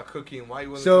rumors about Cookie and why he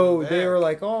wasn't. So coming they back. were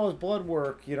like, "Oh, his blood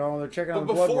work," they're checking on But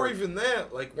the blood before work. even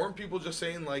that, like, weren't people just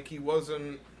saying like he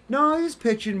wasn't? No, he's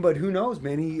pitching, but who knows,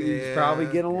 man? He's Yeah, probably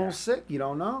getting a little yeah. sick. You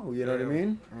don't know. You know what I Yeah.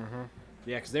 mean?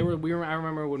 Yeah, because they were. I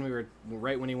remember when we were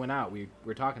right when he went out, we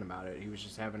were talking about it. He was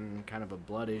just having kind of a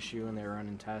blood issue, and they were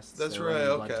running tests. That's They were right,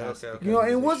 running blood okay, tests okay. because You know, of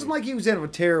it his wasn't issue. like he was having a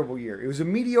terrible year. It was a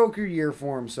mediocre year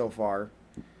for him so far.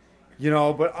 You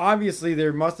know, but obviously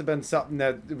there must have been something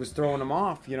that was throwing him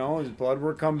off. You know, his blood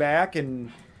work come back,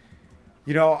 and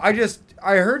you know, I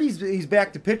heard he's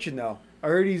back to pitching though. I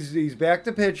heard he's back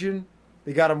to pitching.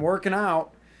 They got him working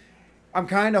out. I'm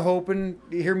kind of hoping.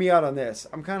 Hear me out on this.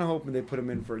 I'm kind of hoping they put him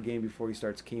in for a game before he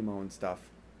starts chemo and stuff.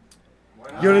 Why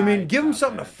You know what I mean? I Give him doubt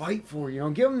something that. to fight for. You know,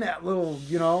 give him that little.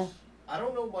 You know. I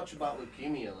don't know much about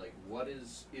leukemia. Like, what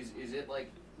is it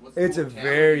like? What's It's the a mortality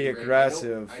very rate?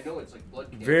 aggressive- I know it's like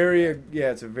blood cancer.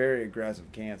 It's a very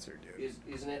aggressive cancer, dude.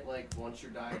 Isn't it like once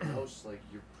you're diagnosed, like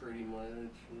you're pretty much?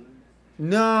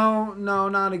 No,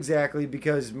 not exactly,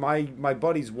 because my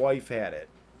buddy's wife had it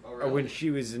Oh, really? when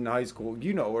she was in high school.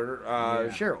 You know her, Yeah.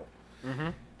 Cheryl.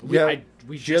 We, Yeah,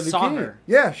 we she had just saw leukemia. her.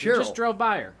 Yeah, We Cheryl. just drove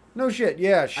by her. No shit.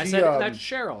 Yeah, she. I said that's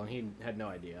Cheryl, and he had no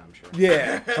idea. I'm sure.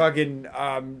 yeah, fucking.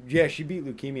 Yeah, she beat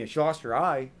leukemia. She lost her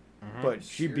eye, but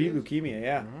she beat Serious? leukemia.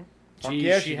 Yeah. Fuck She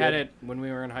yeah, she had did. it when we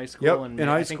were in high school, Yep, and in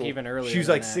I high think school. even earlier. She was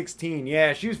than like that. 16.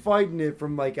 Yeah, she was fighting it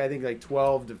from like I think like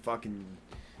 12 to fucking,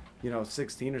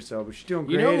 16 or so. But she's doing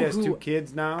You great. know Has who- 2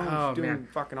 kids now. Oh, She's doing man.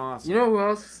 fucking awesome. You know who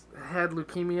else had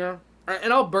leukemia?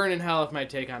 And I'll burn in hell if my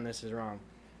take on this is wrong.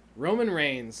 Roman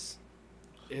Reigns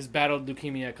has battled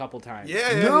leukemia a couple times. Yeah,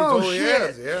 No he totally shit.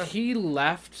 has, yeah. He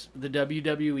left the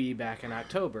WWE back in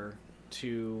October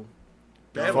to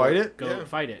Fight it? Go Yeah.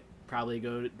 fight it. Probably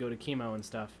go to chemo and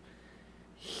stuff.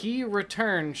 He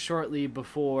returned shortly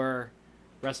before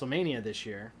WrestleMania this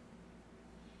year.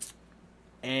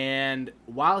 And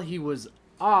while he was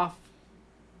off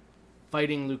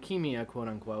fighting leukemia, quote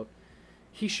unquote,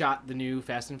 he shot the new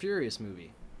Fast and Furious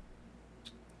movie.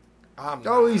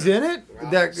 Oh, he's in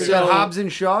it. That So, Hobbs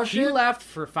and Shaw He shit. left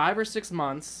for 5 or 6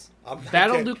 months, I'm not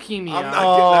battled getting- leukemia. I'm not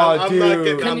Oh, getting, I'm dude. not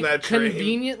getting on that train.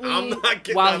 Conveniently, I'm not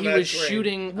getting while on he that was train.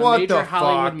 shooting a What major the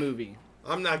Hollywood fuck? movie.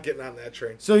 I'm not getting on that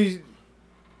train. So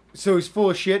he's full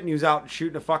of shit and he was out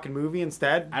shooting a fucking movie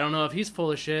instead. I don't know if he's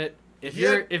full of shit. If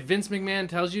Yeah. if Vince McMahon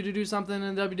tells you to do something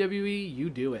in WWE, you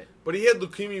do it. But he had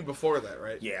leukemia before that,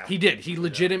 right? Yeah. He did. He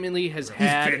legitimately has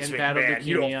had Vince and battled McMahon. leukemia.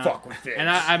 You don't fuck with Vince. And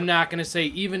I'm not gonna say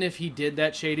even if he did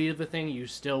that shady of a thing, you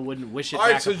still wouldn't wish it All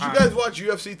right, back so did you upon guys him. watch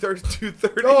UFC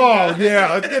 3230? Oh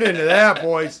yeah, let's get into that,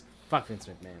 boys. Fuck Vince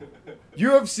McMahon.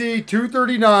 UFC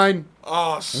 239,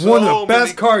 Oh, so one of the best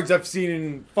many- cards I've seen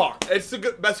in fuck. It's the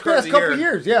best card Past of the year. couple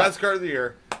years, yeah. Best card of the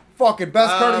year. Fucking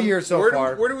best card of the year so where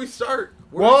far. where do we start?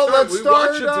 Where Well, do we let's We start.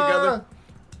 watched it together.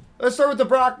 Let's start with the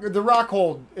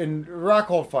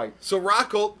Rockhold fight. So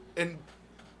Rockhold and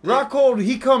Rockhold,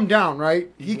 he come down, right?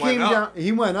 He went came up. down.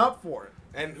 He went up for it.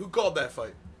 and who called that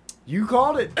fight? You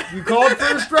called it. You called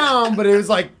first round, but it was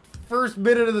like first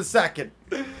minute of the second.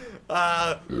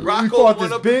 Rockhold fought went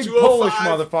this up big to 205. Polish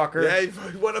motherfucker. Yeah,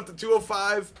 he went up to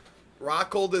 205.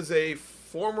 Rockhold is a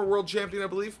former world champion, I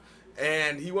believe,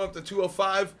 and he went up to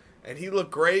 205, and he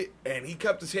looked great, and he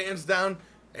kept his hands down,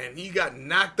 and he got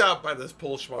knocked out by this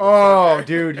Polish motherfucker. Oh,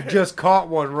 dude, you just caught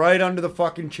one right under the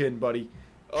fucking chin, buddy.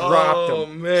 Dropped Oh,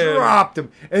 him. man. Dropped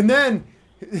him. And then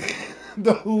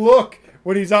the look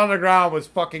when he's on the ground was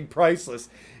fucking priceless.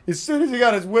 As soon as he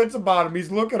got his wits about him,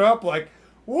 he's looking up like,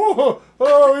 whoa,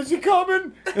 oh, is he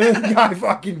coming? And the guy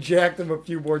fucking jacked him a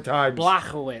few more times.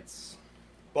 Blachowicz.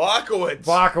 Blachowicz.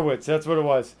 Blachowicz, that's what it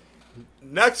was.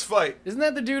 Next fight. Isn't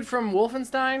that the dude from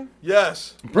Wolfenstein?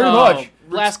 Yes. Pretty No, much.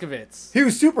 Blazkowicz. He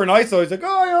was super nice though. He's like,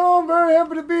 oh, I'm very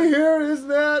happy to be here. Is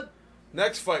that?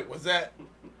 Next fight. Was that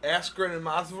Askren and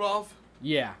Masvidal?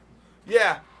 Yeah.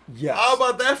 Yeah. Yes. How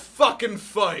about that fucking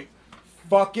fight?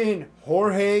 Fucking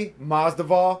Jorge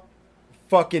Masvidal,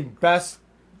 fucking best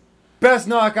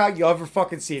knockout you'll ever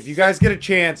fucking see. If you guys get a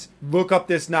chance, look up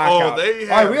this knockout. they All right,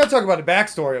 have- we gotta talk about the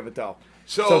backstory of it though.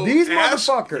 So these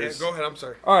motherfuckers. Yeah, go ahead. I'm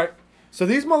sorry. All right, so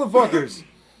these motherfuckers.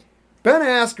 Ben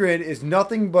Askren is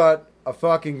nothing but a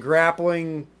fucking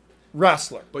grappling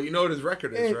wrestler. But you know what his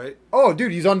record is, And- right? Oh,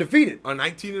 dude, he's undefeated.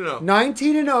 19-0.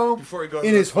 19-0 Before he goes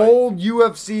in to his the fight. whole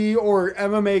UFC or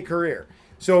MMA career.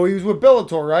 So he was with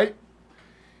Bellator, right?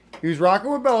 He was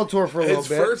rocking with Bellator for a His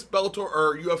little bit. first Bellator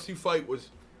or UFC fight was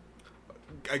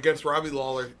against Robbie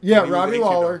Lawler. Yeah, He was Robbie 18-0.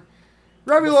 Lawler.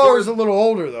 Robbie Before- Lawler's a little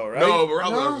older though, right? No, but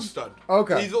Robbie Lawler's a stud.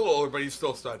 Okay. He's a little older, but he's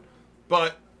still a stud.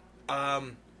 But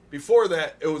before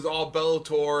that, it was all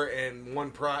Bellator and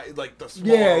one prize, like the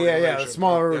smaller Yeah, the organizations.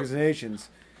 smaller Yeah. organizations.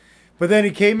 But then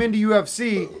he came into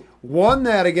UFC, won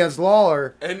that against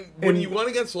Lawler. And when And he won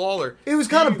against Lawler, It was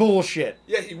kind he- of bullshit.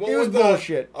 Yeah, he won It was with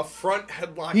bullshit. a front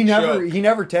headlock. He never choke. he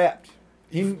never tapped.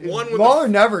 won with Lawler a-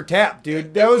 never tapped, dude.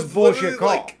 It That was bullshit literally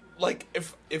call. like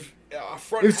if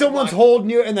front If someone's headlock- holding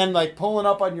you and then like pulling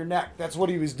up on your neck, that's what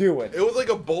he was doing. it was like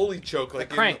a bully choke, like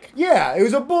Crank. Yeah, it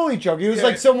was a bully choke. It was Yeah.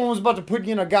 like someone was about to put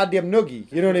you in a goddamn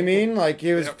noogie. You know what I mean? Like,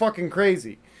 it was Yep. fucking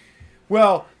crazy.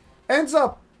 Well, ends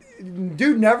up,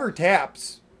 dude never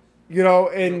taps. You know,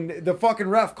 and the fucking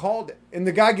ref called it. And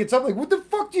the guy gets up like, what the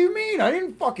fuck do you mean? I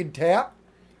didn't fucking tap.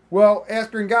 Well,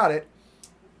 Askren got it.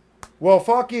 Well,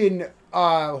 fucking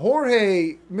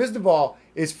Jorge Masvidal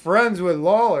is friends with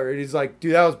Lawler. And he's like,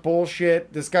 dude, that was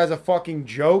bullshit. This guy's a fucking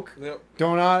joke. Yep.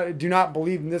 Do not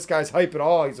believe in this guy's hype at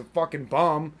all. He's a fucking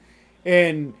bum.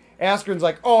 And Askren's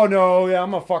like, oh no, yeah,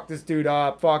 I'm gonna fuck this dude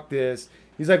up. Fuck this.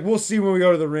 He's like, we'll see when we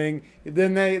go to the ring.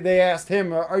 Then they asked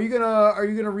him, are you gonna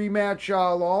rematch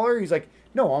Lawler? He's like,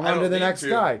 no, I'm I on to don't the need next to.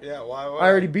 guy. Yeah, why? I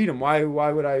already beat him. Why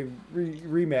would I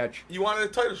rematch? You wanted a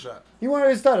title shot. He wanted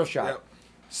his title shot. Yep.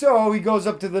 So he goes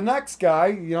up to the next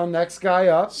guy. Next guy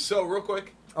up. So real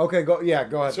quick, Okay, go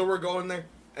ahead. so we're going there,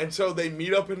 and so they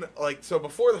meet up in so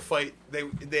before the fight,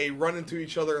 they run into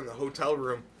each other in the hotel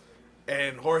room,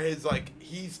 and Jorge's like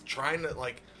he's trying to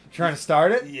like. Trying to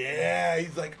start it? Yeah,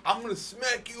 he's like, I'm gonna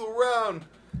smack you around,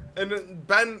 and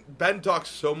then Ben talks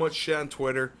so much shit on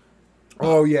Twitter.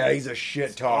 Oh yeah, he's a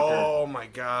shit talker. Oh my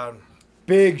god.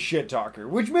 Big shit talker,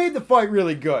 which made the fight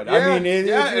really good. I Yeah, mean, it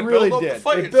it really built up did. the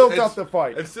fight. It built It's- up the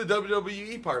fight. It's the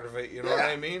WWE part of it, you know what Yeah.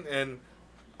 I mean? And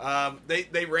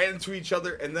they ran into each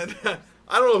other, and then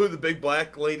I don't know who the big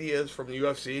black lady is from the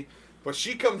UFC, but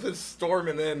she comes in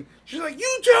storming in. She's like,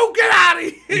 "You two get out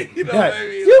of here!" You know what I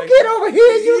mean? You Like- get over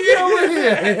here. You get Yeah. over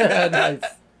here. Yeah,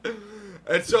 nice.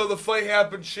 And so the fight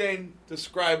happens. Shane,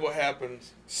 describe what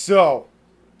happens. So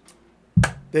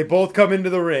they both come into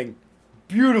the ring.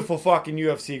 Beautiful fucking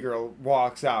UFC girl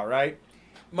walks out, right?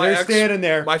 They're standing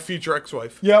there. My future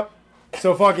ex-wife. Yep.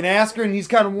 So fucking Askren, he's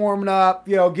kind of warming up,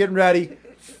 getting ready.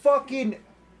 Fucking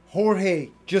Jorge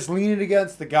just leaning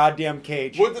against the goddamn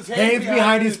cage. With his hands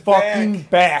behind his fucking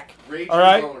back. Raging All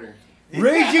right? boner.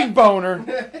 Raging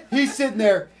boner. He's sitting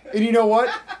there, and you know what?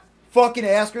 Fucking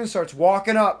Askren starts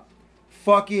walking up.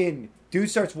 Fucking dude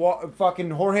starts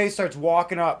fucking Jorge starts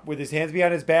walking up with his hands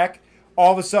behind his back.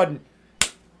 All of a sudden,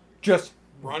 just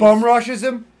Runs. bum rushes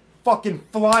him. Fucking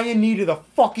flying knee to the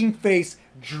fucking face.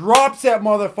 Drops that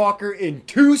motherfucker in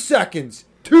 2 seconds.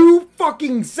 2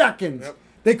 fucking seconds. Yep.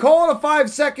 They call it a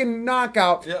 5-second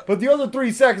knockout, Yep. but the other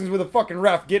 3 seconds with a fucking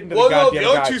ref getting to Well, the no, goddamn the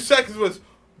other guy. 2 seconds was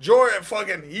Jordan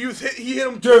fucking. He hit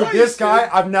him Dude, twice. this guy, dude.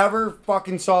 I've never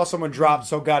fucking saw someone drop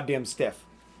so goddamn stiff.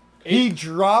 He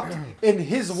dropped, and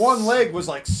his one leg was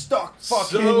like stuck. Fucking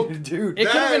So- dude. It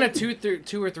could have been a That-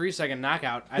 2 or 3 second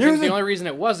knockout. I It think was the a- only reason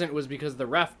it wasn't was because the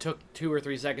ref took 2 or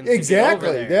 3 seconds. To Exactly.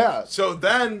 get over there. Yeah. So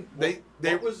then they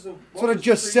What was the what I was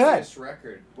just the said. previous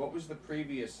record? What was the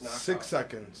previous knockout? 6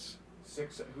 seconds.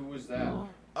 Who was that?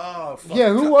 Oh, fuck. Yeah.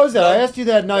 Who was that? I asked you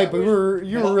that night, but you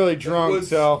were really It drunk. was,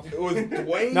 So it was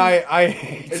Dwayne. no, I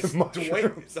ate It's some mushrooms.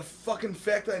 Dwayne. It's the fucking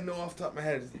fact that I know off the top of my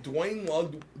head is Dwayne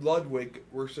Ludwig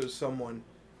versus someone,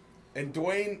 and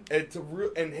Dwayne. It's a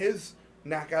real, and his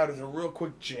knockout is a real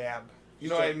quick jab. You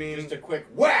know what I mean? Just a quick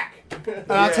whack. And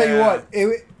I'll tell you Yeah.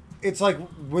 what, it's like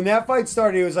when that fight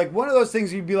started, it was like one of those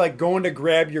things you'd be like going to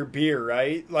grab your beer,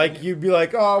 right? Like you'd be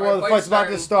like, oh, well, the Right, fight's about to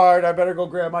fight's start. I better go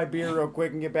grab my beer real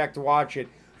quick and get back to watch it.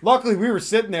 Luckily, we were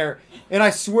sitting there, and I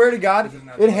swear to God,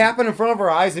 it happened in front of our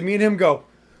eyes, and me and him go,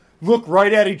 look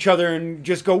right at each other and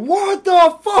just go, what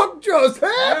the fuck just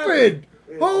happened?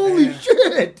 Holy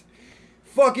shit!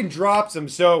 Fucking drops him.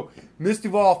 So,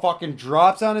 Mistival fucking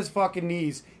drops on his fucking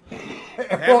knees.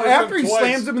 Well, him after he twice.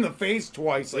 slams him in the face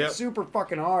twice, like Yep. super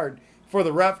fucking hard, before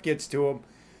the ref gets to him,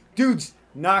 dude's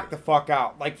knocked the fuck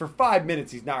out. Like for 5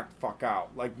 minutes, he's knocked the fuck out.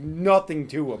 Like nothing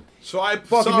to him. So I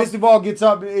Fucking saw, Mistival gets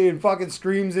up and fucking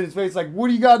screams in his face like, "What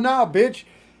do you got now, bitch?"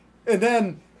 And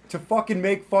then to fucking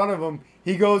make fun of him,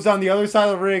 he goes on the other side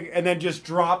of the ring and then just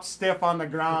drops stiff on the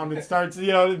ground and starts,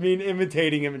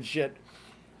 imitating him and shit.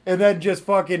 And then just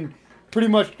fucking pretty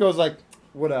much goes like,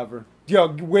 whatever.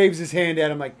 Waves his hand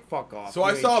at him like, fuck off. So you I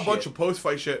ain't saw a shit. bunch of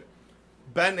post-fight shit.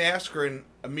 Ben Askren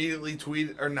immediately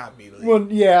tweeted, or not immediately. Well,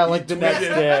 yeah, like the tweeted- next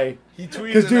day. He tweeted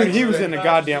Because, the dude, next he was day. in the Not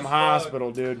goddamn just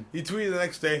hospital, dude. He tweeted the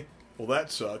next day. Well,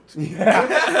 that sucked.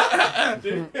 Yeah.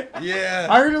 Yeah.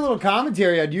 I heard a little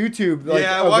commentary on YouTube. Like,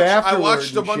 yeah, of I afterward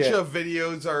watched a and bunch shit. of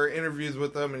videos or interviews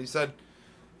with him, and he said,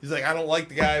 he's like, I don't like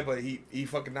the guy, but he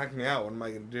fucking knocked me out. What am I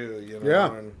gonna do? You know?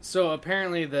 Yeah. And So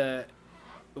apparently the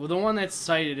one that's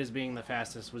cited as being the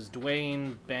fastest was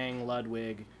Dwayne Bang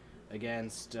Ludwig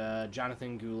against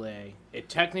Jonathan Goulet. It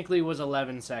technically was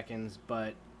 11 seconds,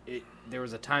 but there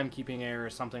was a timekeeping error or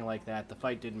something like that. The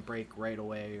fight didn't break right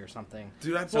away or something.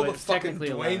 Dude, I So pulled the it's fucking technically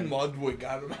Dwayne 11. Ludwig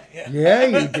out of my head. Yeah,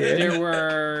 you did. There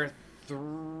were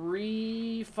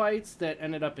 3 fights that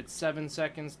ended up at 7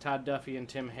 seconds. Todd Duffy and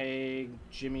Tim Hague,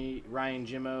 Ryan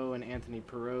Jimmo and Anthony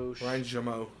Peroche, Ryan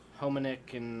Jimmo.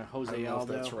 Hominick and I Jose don't know if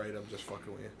Aldo. that's right. I'm just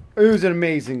fucking with you. It was an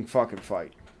amazing fucking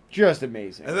fight. Just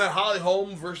amazing. And then Holly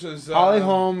Holm versus Holly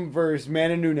Holm versus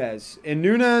Amanda Nunes, and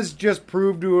Nunes just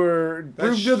proved to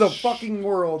the fucking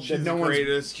world She's that no the one's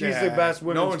greatest. she's yeah. the best No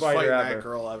women's one's fighter fighting ever. that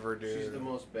girl ever, dude. She's the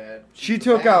most bad. She She's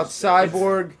took the out baddest.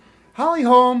 Cyborg. Holly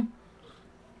Holm.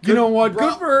 You Good- know what? Good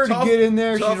rough- for her to tough- get in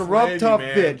there. She's tough a rough, lady, tough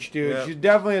man. bitch, dude. Yeah. She's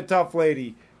definitely a tough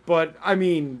lady. But I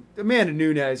mean, Amanda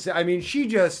Nunes. I mean, she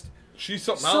just She's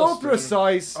something so else. dude.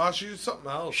 precise. Oh, she's something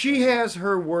else. She has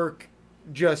her work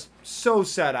just so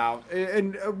set out,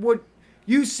 and what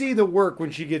you see the work when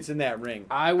she gets in that ring.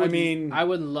 I mean,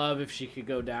 would love if she could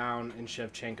go down and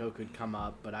Shevchenko could come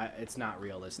up, but it's not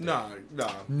realistic. No.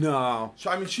 no. So,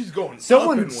 I mean, she's going.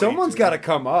 Someone's got to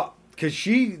come up because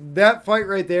that fight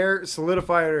right there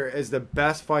solidified her as the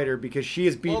best fighter because she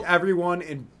has beat Well- everyone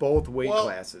in both weight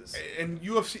classes. And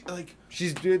UFC, like,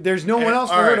 There's no one else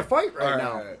for her to fight right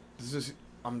now. all right.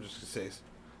 I'm just gonna say this.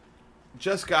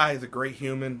 Jessica is a great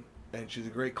human, and she's a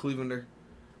great Clevelander.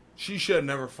 She should have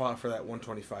never fought for that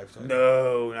 125 title.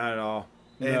 No, not at all.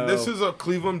 And No. this is a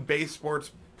Cleveland-based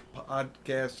sports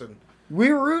podcast, and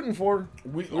We were rooting for her.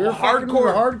 we We were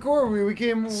hardcore. We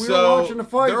were So, watching the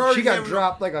fight. they're already She got having-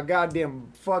 dropped like a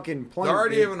goddamn fucking plane. they're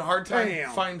already dude. having a hard time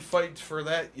Damn. finding fights for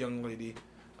that young lady.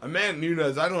 Amanda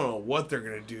Nunes, I don't know what they're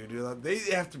gonna do, dude. They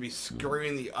have to be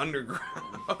scurrying the underground.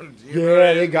 You know what I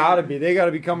Yeah, they mean? gotta be. They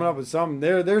gotta be coming up with something.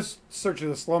 They're searching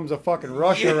the slums of fucking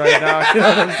Russia right now. You know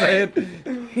what I'm saying?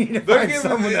 You need to They're find giving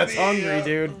someone me that's the, hungry,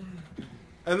 dude.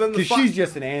 And then the Because she's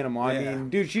just an animal. I Yeah. mean,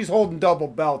 dude, she's holding double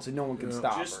belts and no one can Yeah.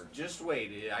 stop her. Just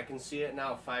wait. I can see it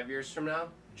now. 5 years from now,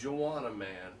 Joanna Man.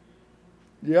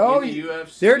 Yo, in the they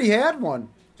UFC. already had one.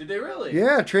 Did they really?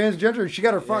 Yeah, transgender. She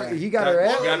got her. He got her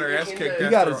ass. She got her ass kicked. He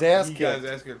got after- his ass He got kicked.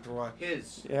 his ass kicked for what?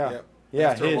 His. Yeah, Yep. yeah,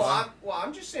 After his.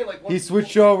 I'm just saying, like, what, He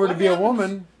switched over to what be a happens-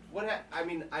 woman. I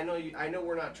mean, I know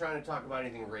we're not trying to talk about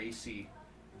anything racy,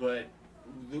 but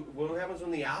what happens when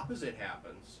the opposite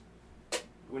happens?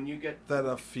 When you get That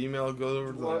a female goes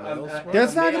over to the male sport?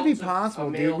 That's a not gonna male be to- possible,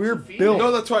 a dude. male We're to female. built.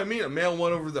 No, that's what I mean. A male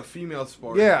went over the female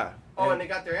sport. Yeah. Oh, and they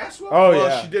got their ass whooped. Oh, Well,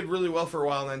 yeah. she did really well for a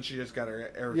while, and then she just got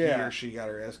he Yeah. or she got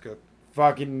her ass cooked.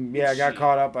 Fucking yeah, got She.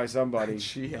 caught up by somebody.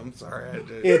 I'm sorry, I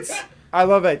did. I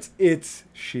love it. It's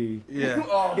she. Yeah.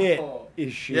 Oh, It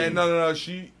is she. Yeah, no.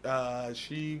 She.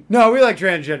 No, we like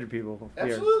transgender people here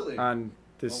Absolutely. on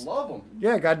I this. love them.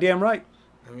 Yeah, goddamn right.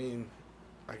 I mean,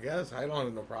 I guess I don't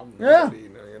have no problem. With Yeah. nobody, you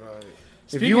know. If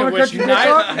Speaking you want of to cut which, your dick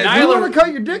off, if you Nyla- want to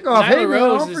cut your dick off, hey Nyla man,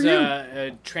 Rose all for is you.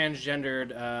 a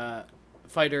transgendered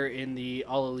fighter in the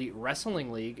All Elite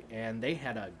Wrestling League, and they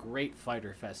had a great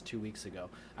fighter fest 2 weeks ago.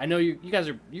 I know you guys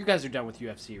are done with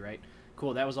UFC, right?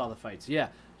 Cool, that was all the fights. Yeah,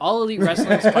 All Elite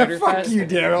Wrestling's fighter Fuck fest you,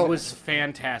 Daryl. was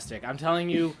fantastic. I'm telling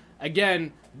you,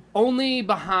 again, only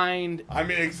behind I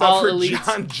mean, except All for Elite's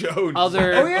John Jones.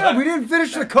 other. Oh yeah, we didn't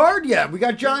finish the card yet. We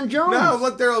got John Jones. No,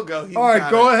 let Daryl go. He's all right,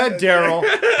 got go it. ahead,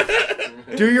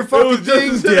 Daryl. Do your fucking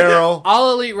thing, Daryl.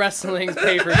 All Elite Wrestling's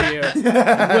pay-per-view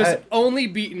was only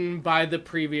beaten by the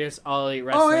previous All Elite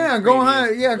Wrestling. Oh yeah, go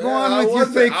previews. on. Yeah, go Yeah, on I with your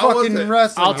wasn't- fake I fucking wasn't-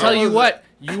 wrestling. I'll tell How you was what.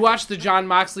 You watch the John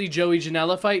Moxley Joey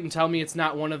Janela fight and tell me it's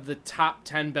not one of the top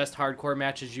 10 best hardcore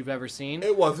matches you've ever seen,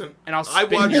 It wasn't. and I'll I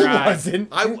spin watched- your It eye. wasn't.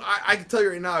 I can tell you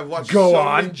right now, I've watched Go so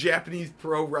on. many Japanese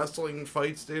pro wrestling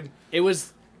fights, dude. It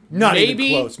was Not maybe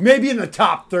even close. Maybe in the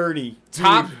top 30.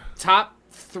 top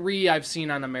 3 I've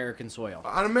seen on American soil.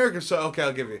 On American soil, okay,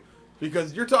 I'll give you.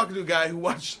 Because you're talking to a guy who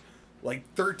watched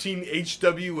like 13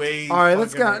 HWA. All right,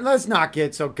 fucking- let's not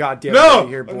get so goddamn No, ready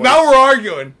here, boys. now we're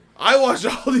arguing. I watched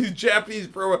all these Japanese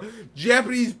pro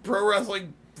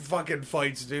wrestling fucking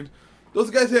fights, dude.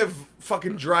 Those guys have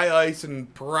fucking dry ice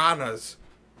and piranhas.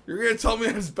 You're gonna tell me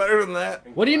it's better than that?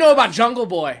 What do you know about Jungle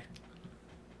Boy?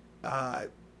 Uh,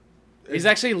 He's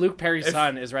actually Luke Perry's if-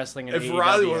 son is wrestling in if AEW.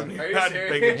 Riley wasn't Are here, you I'd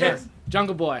serious? big a Yes,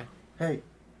 Jungle Boy. Hey,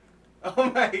 Oh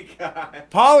my god.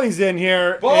 Polly's in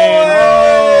here. Polly!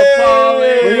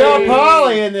 and we got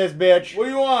Polly in this bitch. What do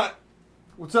you want?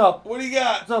 What's up? What do you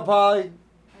got? What's up, Polly?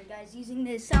 Are you guys using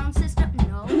this sound system?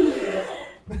 No.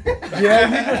 Yeah,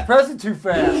 you just press it too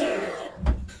fast.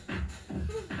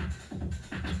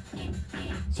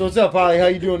 So what's up, Polly? How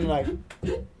you doing tonight?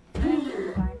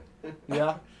 Fine.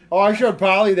 Yeah. Oh, I showed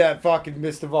Polly that fucking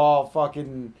Mistoval,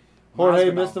 fucking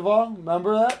Jorge Masvidal. Mistoval.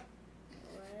 Remember that?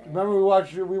 Remember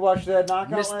we watched that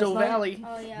knockout last Misto night? Valley.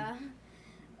 Oh yeah.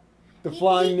 The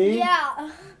flying knee?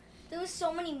 Yeah. There was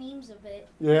so many memes of it.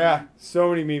 Yeah, so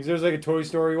many memes. There's like a Toy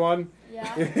Story one.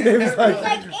 Yeah. It was He's like,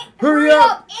 like, hurry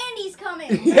up! Andy's coming.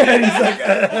 Yeah, and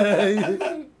he's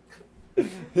like,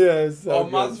 yeah, it's so Oh,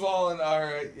 good. Muswell and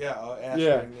alright, yeah,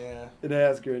 Ashburn, yeah. And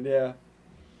Askren, yeah.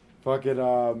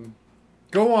 Fucking,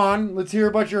 go on. Let's hear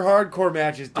about your hardcore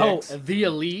matches, Dix. Oh, the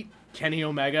Elite, Kenny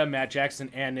Omega, Matt Jackson,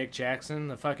 and Nick Jackson,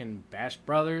 the fucking Bash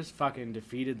Brothers, fucking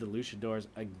defeated the Luchadors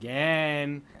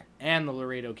again, and the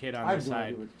Laredo Kid on I their have no side.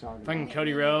 idea what you're talking Fucking about.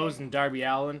 Cody Rhodes and Darby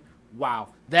Allin. Wow,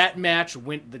 that match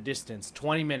went the distance.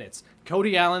 20 minutes.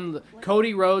 Cody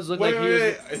Rhodes looked Wait, like he was.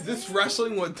 wait, is this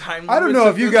wrestling with time I don't limits know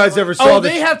at if you this guys point? ever saw Oh,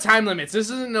 this. they have time limits. This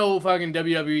isn't no fucking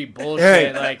WWE bullshit.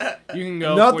 Hey, like you can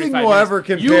go. nothing 45 will minutes. ever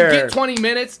You compare get 20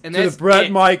 minutes, and to that's the Bret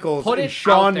it. Michaels Put and it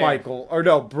Shawn out there. Michaels. Or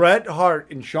no, Bret Hart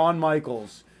and Shawn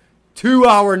Michaels.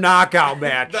 2-hour knockout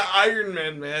match. The Iron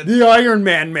Man, man. The Iron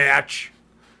Man match.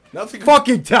 Nothing.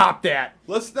 Fucking top that.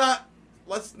 Let's not.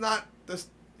 This.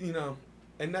 You know,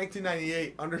 in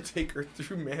 1998, Undertaker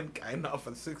threw Mankind off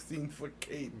a 16-foot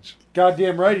cage.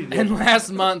 Goddamn right he did. And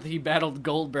last month he battled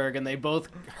Goldberg, and they both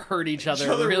hurt each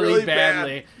other, other really, really bad.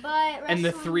 badly. But And the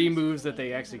wrestling 3 is moves that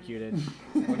fake. they executed.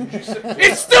 What did you say?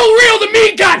 It's still real to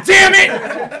me,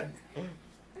 goddammit!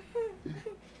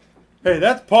 Hey,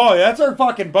 that's Paul. That's our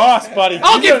fucking boss, buddy.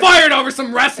 I'll get fired over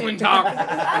some wrestling talk. Okay.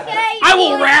 I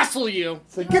will wrestle you.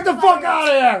 So get the fuck out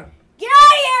of here. Get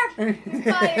out of here!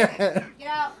 You're fired. Get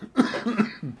out.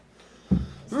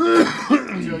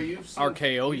 Joe, you've seen,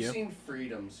 RKO you've you. seen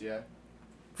Freedoms, yeah?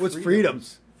 What's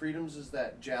freedoms? Freedoms is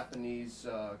that Japanese,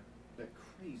 that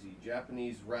crazy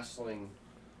Japanese wrestling.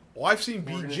 Well, I've seen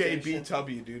Organization.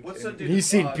 BJBW, dude. What's and- that dude? He's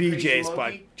seen Crazy PJs Monkey?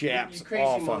 by Japs You Crazy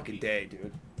all Monkey. fucking day,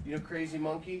 dude. You know Crazy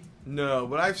Monkey? No,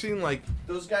 but I've seen like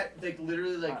Those guys, like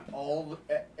literally, like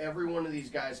every one of these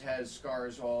guys has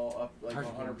scars all up, like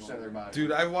 100% of their body.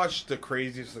 dude, I watched the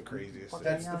craziest.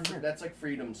 That's that's like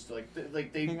Freedoms, like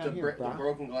they Hang on the here, bro.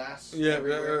 broken glass. Yeah,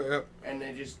 everywhere. And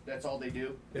they just that's all they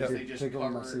do. Yeah. Is they just Take over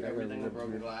my cover seat, I got everything a with little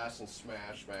broken bit. glass and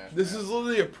smash. This is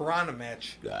literally a piranha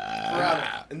match.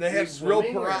 Piranha. And they Were had you real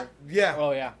swimming, piranha. or- Yeah,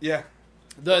 Oh, yeah. yeah.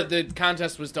 The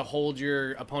contest was to hold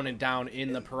your opponent down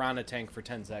in the piranha tank for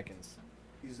 10 seconds.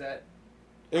 Is that?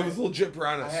 It was legit I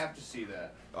piranhas. have to see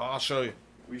that. Oh, I'll show you.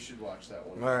 We should watch that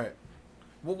one. All right,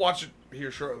 we'll watch it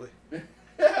here shortly.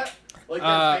 Like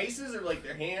Uh, their faces, or like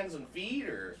their hands and feet,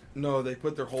 or No, they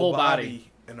put their whole Full body,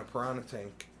 body. in a piranha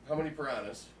tank. how many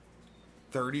piranhas?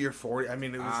 30 or 40. I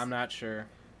mean, it was. I'm not sure.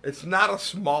 It's not a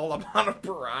small amount of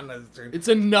piranhas, dude. It's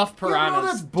enough You know, piranhas.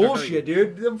 that's to hurt bullshit, you.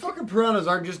 dude. The fucking piranhas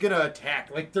aren't just gonna attack.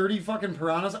 Like 30 fucking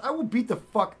piranhas. I will beat the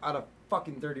fuck out of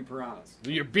fucking 30 piranhas.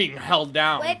 You're being held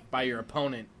down Wait. by your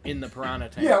opponent in the piranha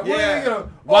tank. Yeah, what are Yeah. they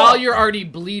gonna... While Oh, you're already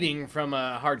bleeding from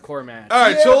a hardcore match. All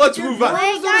right, Yeah, so let's dude, move on.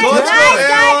 piranhas So are let's attack.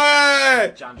 go.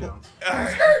 Hey, John Jones.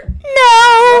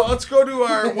 well, let's go to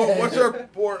our what's our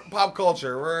pop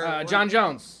culture? We're John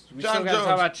Jones. We John still gotta Jones.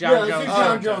 talk about Yeah, John let's do Jones.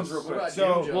 John Jones real What quick. about So,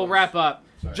 Jim Jones? We'll wrap up.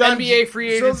 John- NBA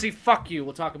free so- agency, fuck you.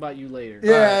 We'll talk about you later.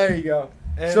 yeah, there you go.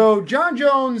 And- So John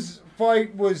Jones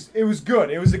fight was good.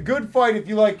 It was a good fight if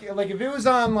you like if it was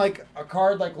on like a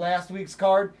card like last week's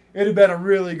card, it'd have been a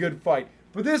really good fight.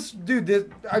 But this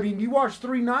dude, I mean, you watched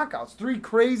 3 knockouts, 3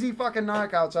 crazy fucking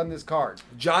knockouts on this card.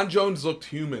 John Jones looked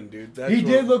human, dude. That's He what-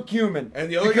 did look human. And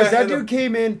the other because guy that had dude a-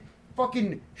 came in,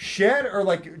 fucking shed or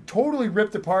like totally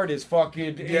ripped apart his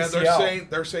fucking Yeah, ACL.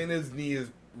 they're saying his knee is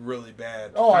really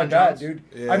bad. Oh, I John bet, Jones? dude.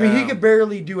 Yeah. I mean, he could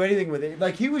barely do anything with it.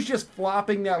 Like he was just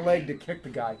flopping that leg to kick the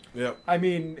guy. Yep. I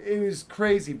mean, it was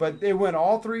crazy. But it went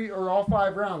all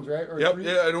 5 rounds, right? Or Yep. 3?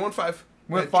 Yeah, it won 5.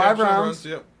 Went Yeah, 5 championship rounds.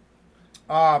 Yep.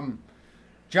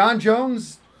 John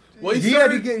Jones. Well, he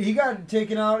got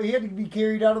taken out. He had to be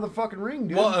carried out of the fucking ring,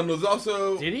 dude. Well, and it was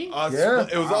also Did he? Yeah.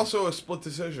 It was also a split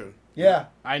decision. yeah,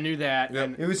 I knew that. Yep.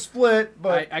 And it was split,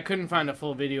 but I couldn't find a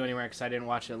full video anywhere because I didn't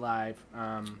watch it live. Oh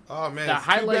man, The it's too bad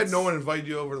highlights- no one invited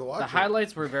you over to watch The it.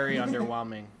 highlights were very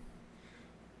underwhelming.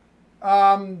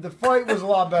 the fight was a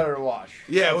lot better to watch.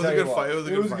 Yeah, it I'll was a tell you good what. fight. It was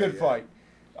a good fight,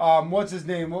 fight. What's his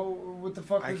name? What the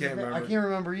fuck? I Was can't his name? I remember. can't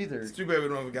remember either. It's too bad we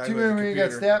don't have a guy Too who has a bad when you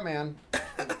got computer.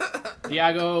 Statman.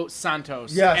 Diego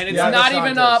Santos. Yes, and it's Thiago not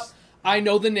even Santos. up. I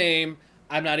know the name.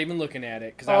 I'm not even looking at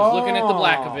it because I was looking at the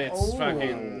Blackovitz Oh.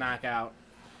 fucking knockout.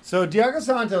 So Diego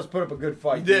Santos put up a good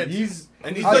fight. He did. Dude. He's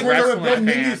And he's I'll like tell you what, wrestling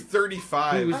that fan. he's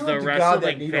 35. Who's I the hope to God that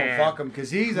wrestling knee fan don't fuck him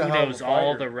because he's a Who hell of a knows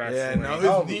all the fighter. wrestling. Yeah, no,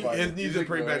 Oh, his fighter. knees in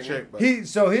pretty bad shape. But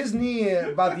So his knee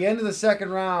about the end of the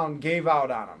second round gave out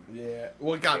on him. yeah,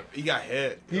 well, he got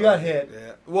hit. He got hit.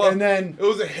 Yeah, well, And then it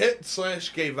was a hit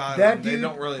 / gave out. that on him. They dude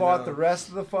don't really fought know. the rest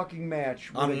of the fucking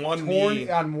match with On a one torn, knee.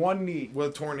 on one knee. with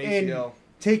a torn And ACL.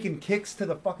 taking kicks to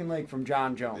the fucking leg from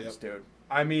John Jones, Yep. dude.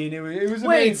 I mean, it was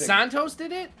Wait, amazing. Santos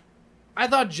did it? I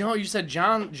thought you said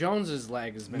John Jones's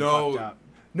leg has been No. fucked up.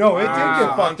 No, it did get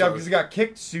fucked up Santos. because he got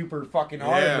kicked super fucking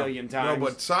hard a million times. No,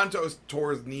 but Santos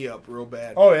tore his knee up real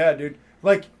bad. Oh yeah, dude.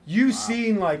 Like you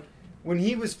seen like when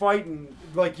he was fighting,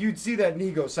 like you'd see that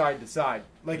knee go side to side.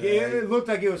 Like Yeah. it looked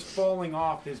like it was falling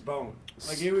off his bone.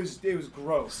 Like it was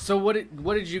gross. So what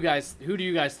did you guys? Who do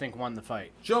you guys think won the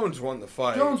fight? Jones won the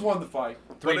fight. Jones won the fight.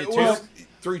 but it 3-2? was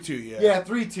 3-2, yeah. Yeah,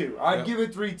 3-2. I'd Yep. give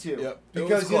it 3-2. Yep. It was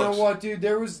Because you know close. what, dude,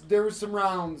 there was some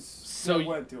rounds So that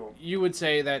went to him. You would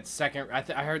say that second? I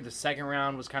heard the second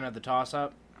round was kind of the toss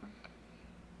up.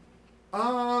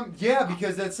 Yeah,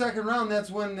 because that second round, that's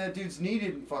when that dude's knee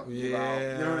didn't fucking give out. You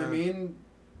know what I Yeah. mean?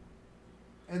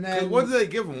 And 'Cause then what did they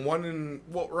give him?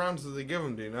 What rounds did they give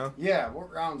him? Do you know? yeah,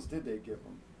 what rounds did they give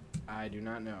him? I do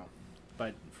not know,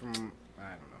 but from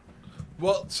I don't know.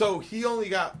 Well, so he only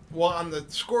got on the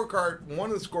scorecard.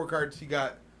 One of the scorecards he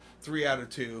got 3 out of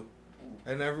 2,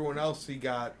 and everyone else he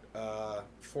got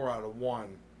 4 out of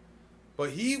 1. But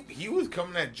he was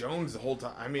coming at Jones the whole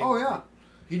time. I mean, Oh yeah,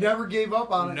 he never gave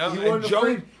up on it. No, he and wasn't Jones-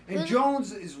 afraid. And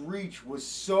Jones's reach was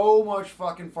so much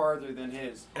fucking farther than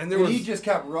his. And there was- he just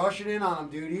kept rushing in on him,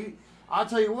 dude. I'll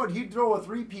tell you what, he'd throw a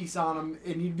 3-piece on him,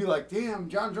 and you'd be like, "Damn,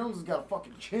 John Jones has got a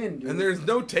fucking chin, dude." and there's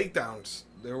no takedowns.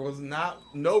 There was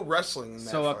no wrestling in that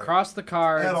So fight. across the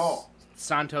cards, At all.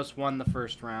 Santos won the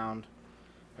first round.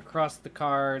 Across the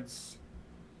cards,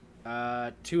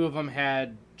 2 of them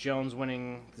had Jones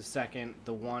winning the second.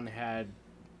 The one had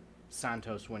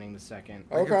Santos winning the second.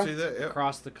 I can Okay. see that. Yep.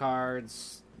 Across the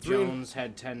cards, 3 and- Jones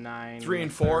had 10-9. 3 in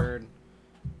and the 4. third.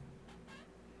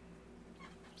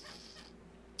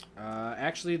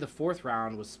 Actually, the fourth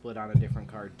round was split on a different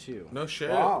card too. No shit.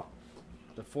 Wow.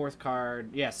 The fourth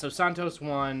card, yeah. So Santos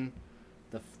won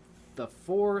the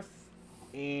fourth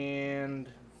and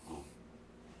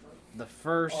the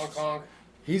first. Honk, honk.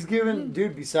 He's giving,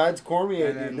 dude. Besides Cormier,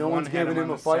 And then dude, no one one's had giving him him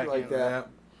on a the fight second. like that.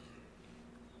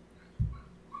 Yeah.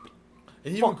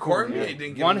 And even Fuck Cormier Cormier.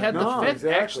 didn't get One him had that- the No, fifth.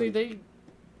 exactly.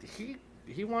 Actually,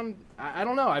 he won. I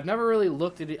don't know. I've never really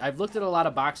looked at it. I've looked at a lot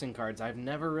of boxing cards. I've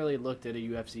never really looked at a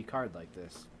UFC card like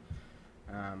this.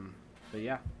 But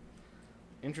yeah,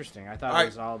 interesting. I thought All right. it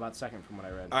was all about second from what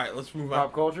I read. All right, let's move Pop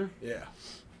on. culture. Yeah.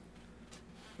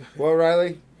 Well,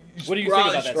 Riley. What do you think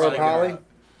about that Or second Polly.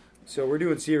 So we're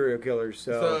doing serial killers.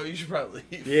 So you should probably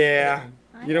leave. Yeah.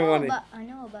 You don't want to. I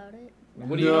know about it.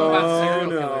 What do you know about No, serial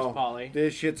no. killers, Pauly?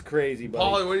 This shit's crazy, buddy.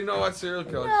 Paulie, what do you know about serial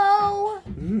killers? No.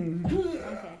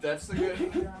 That's the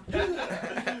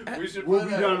good. We should We'll put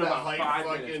be that, done in that about hype 5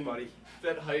 fucking, minutes, buddy.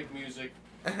 that hype music.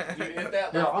 Dude, hit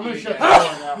that Yeah, left I'm gonna key shut again.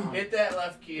 that one down. Hit that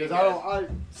left key Because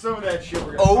again. some of that shit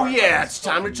we're gonna Oh talk yeah, about it's is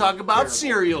time to fucking talk about terrible.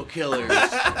 serial killers.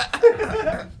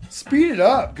 Speed it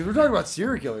up, because we're talking about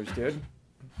serial killers, dude.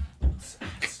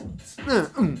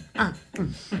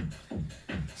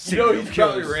 You know, he's probably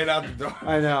killers. ran out the door.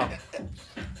 I know.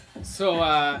 So,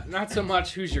 not so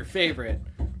much who's your favorite,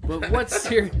 but what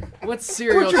serial What's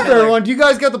killer? your favorite one? Do you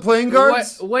guys got the playing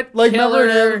cards? What Like killer? Miller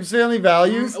and Adam's Family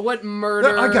Values? What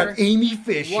murder? I got Amy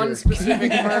Fisher. one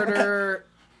specific murder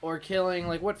or killing.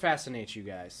 Like, what fascinates you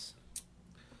guys?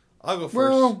 I'll go first.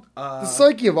 Well, the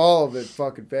psyche of all of it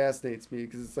fucking fascinates me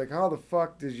because it's like, how the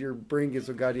fuck does your brain get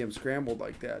so goddamn scrambled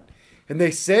like that? And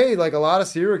they say, like, a lot of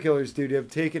serial killers, dude, have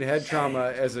taken head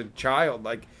trauma as a child,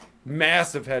 like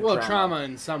massive head Well, trauma. trauma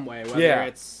in some way, whether Yeah.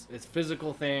 it's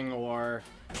physical thing or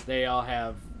they all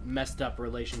have messed up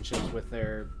relationships with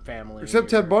their family, Except or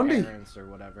Ted Bundy. parents or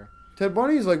whatever. Ted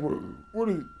Bundy's like, what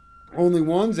are the only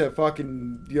ones that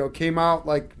fucking, came out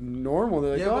like normal.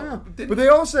 They're like, Yeah, oh but yeah. didn't- But they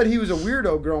all said he was a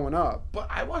weirdo growing up. But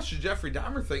I watched the Jeffrey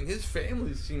Dahmer thing. His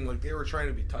family seemed like they were trying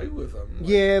to be tight with him. Like,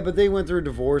 Yeah, but they went through a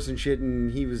divorce and shit,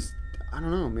 and he was, I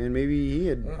don't know, man. Maybe he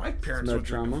had. Well, my parents some went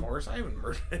through trauma. divorce. I haven't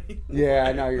murdered anyone. Yeah,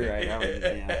 I know you're right.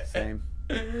 Yeah, same.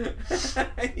 You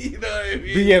know what I mean? But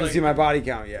you haven't Like- seen my body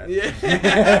count yet.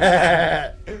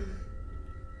 Yeah.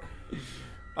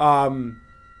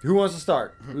 Who wants to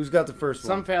start? Who's got the first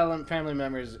Some one? family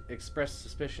members expressed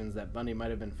suspicions that Bundy might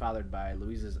have been fathered by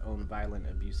Louise's own violent,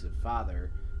 abusive father.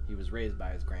 He was raised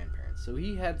by his grandparents, so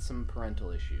he had some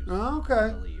parental issues. Oh, I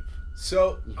okay. believe.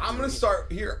 So I'm gonna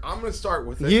start here. I'm gonna start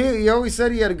with it. He always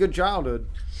said he had a good childhood.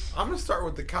 I'm gonna start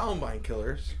with the Columbine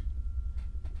killers.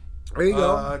 There you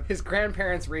go. His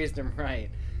grandparents raised him right.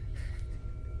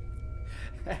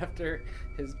 After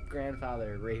his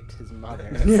grandfather raped his mother,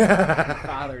 Yeah.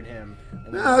 fathered him.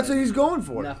 And No, that's what he's going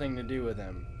for. nothing to do with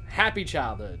him. Happy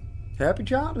childhood. Happy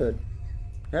childhood.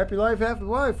 Happy life, happy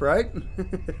wife, right?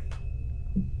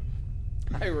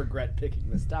 I regret picking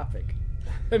this topic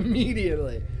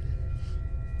immediately.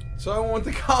 So I went with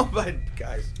the Columbine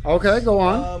guys. Okay, go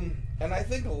on. And I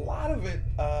think a lot of it,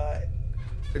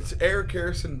 it's Eric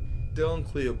Harrison, Dylan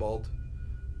Cleobald.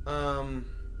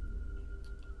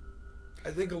 I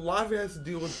think a lot of it has to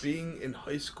do with being in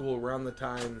high school around the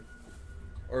time,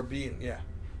 or being,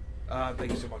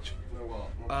 thank you so much.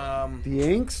 The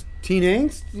angst? Teen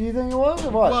angst? Do you think it was,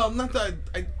 or what? Well, not that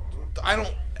I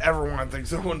don't ever want to think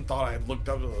someone thought I had looked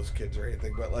up to those kids or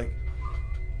anything, but like,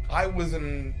 I was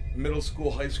in middle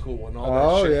school, high school when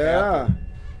all that shit happened.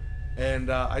 And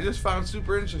I just found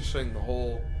super interesting the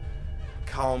whole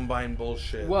Columbine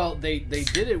bullshit. Well, they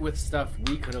did it with stuff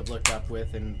we could have looked up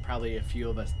with, and probably a few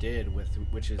of us did,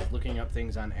 which is looking up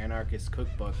things on Anarchist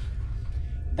Cookbook.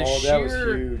 The that was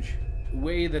sheer huge.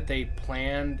 way that they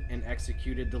planned and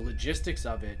executed the logistics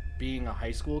of it, being a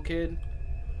high school kid.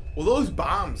 Well, those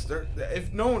bombs,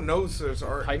 if no one knows this,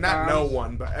 or Pipe not bombs? no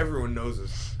one, but everyone knows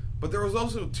this. But there was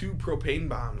also 2 propane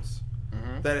bombs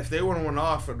that if they would have went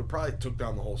off, it would probably took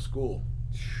down the whole school.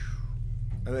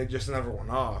 And they just never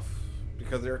went off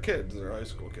because they were kids, they were high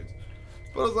school kids.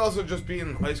 But it was also just being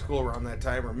in high school around that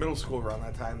time, or middle school around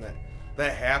that time,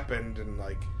 that happened, and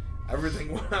like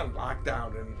everything went on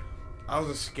lockdown. And I was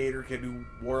a skater kid who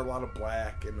wore a lot of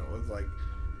black, and it was like,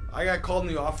 I got called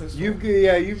in the office. You've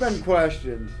been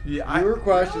questioned. Yeah, you were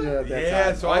questioned at that time.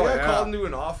 Yeah, so I got called into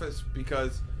an office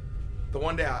because the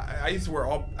one day I used to wear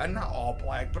not all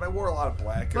black, but I wore a lot of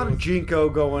black. A lot of Jinko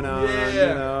going on, Yeah.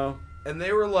 you know. And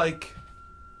they were like,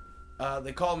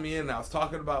 they called me in, and I was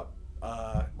talking about,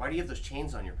 Why do you have those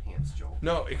chains on your pants, Joe?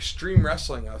 no, extreme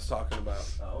wrestling I was talking about.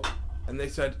 Oh. And they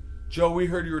said, Joe, we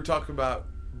heard you were talking about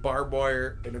barbed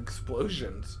wire and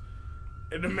explosions.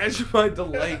 And imagine my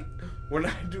delight when I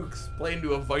had to explain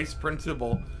to a vice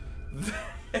principal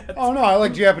that... Oh no, I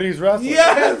like Japanese wrestling.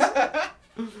 Yes!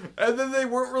 And then they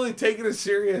weren't really taking it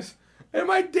serious. And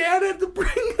my dad had to bring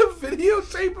a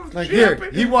videotape of Like Japan.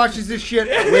 here, he watches this shit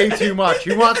way too much.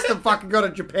 He wants to fucking go to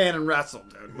Japan and wrestle,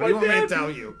 dude. What do you want me to tell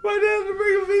you? My dad had to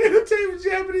bring a videotape of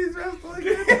Japanese wrestling.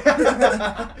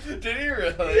 Did he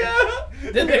really?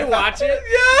 Yeah. Did they watch it?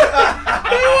 Yeah.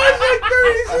 They watched like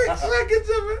 36 seconds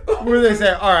of it. Where they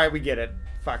say, all right, we get it.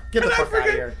 Fuck, get the And I fuck out of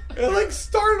forget- here. It like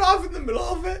started off in the middle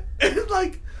of it, and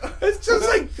like it's just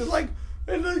like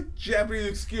and the Japanese,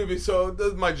 excuse me. So this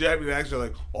is my Japanese accent,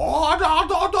 like oh da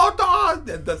da da da.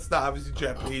 That's not obviously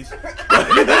Japanese.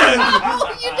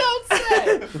 Oh, you don't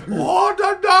say. Oh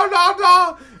da da da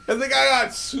da. And the guy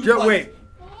got super. Joe, wait.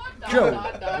 Joe,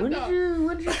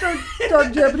 when did you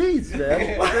start Japanese,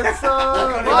 man? That's,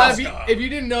 Well, if you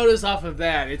didn't notice off of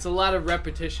that, it's a lot of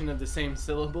repetition of the same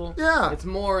syllable. Yeah. It's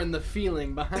more in the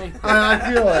feeling behind it.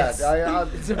 I feel that.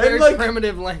 It's a very like,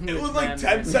 primitive language. It was like man.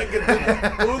 10 seconds.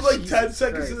 It was like 10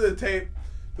 seconds Christ. of the tape.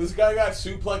 This guy got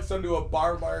suplexed into a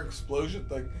barbed wire explosion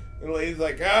thing. And the lady's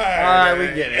like, all right, we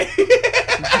get it.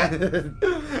 And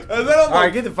then I'm like, All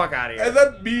right, get the fuck out of here. and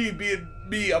then me being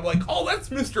me, I'm like, oh, that's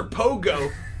Mr.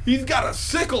 Pogo. He's got a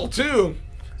sickle too.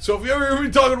 So if you ever hear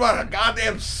me talking about a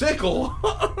goddamn sickle,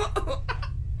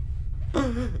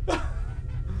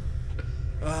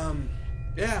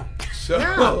 yeah. So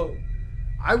Yeah.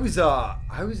 I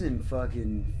was in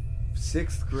fucking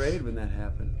 6th grade when that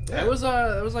happened. It was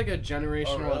like a generational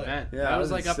Oh, really? event. Yeah, that I was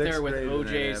was like in up there 6th with grade when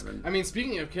that OJ's. happened. I mean,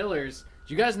 speaking of killers,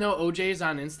 do you guys know OJ's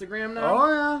on Instagram now?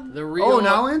 Oh yeah. The real- Oh,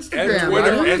 now Instagram. And Twitter, I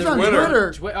didn't know and he's on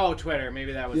Twitter. Twitter. Twitter.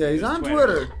 Maybe that was. Yeah, it he's was on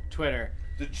Twitter. Twitter.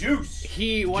 The juice.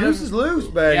 He one Juice of, is loose,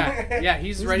 baby. Yeah,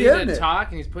 he's He's ready getting to it. talk,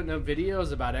 and he's putting up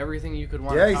videos about everything you could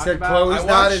want Yeah, to he talk said about. Chloe's I not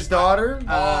watched- his daughter,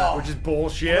 Oh. which is You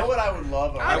bullshit. know what I would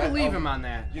love? I believe him on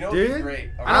that. You know Do what'd you? be great?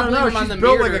 I don't know. believe him on She's the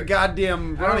built murder. like a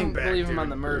goddamn I running don't back. believe him on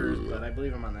dude. the murders, but I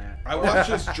believe him on that.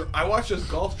 I watched this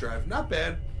golf drive. Not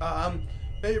bad.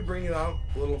 Maybe bring it out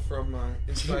a little from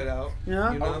inside out.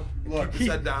 Yeah. You know, Look, keep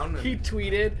your head down. He And,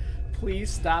 tweeted,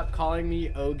 "Please stop calling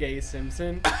me O-Gay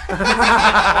Simpson." Or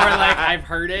like I've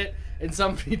heard it, and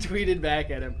somebody tweeted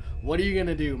back at him, "What are you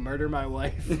gonna do? Murder my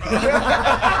wife?"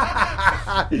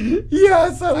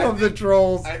 Yes, I love the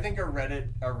trolls. I think a Reddit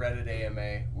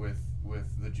AMA with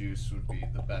the juice would be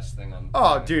the best thing on. The Oh,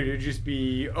 planet. dude, it'd just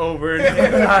be over.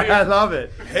 I love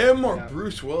it. him or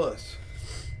Bruce Willis?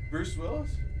 Bruce Willis.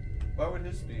 Why would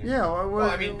his be? Yeah, Well,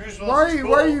 I mean, Bruce Willis why is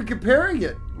why are cool. you comparing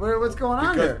it? What's going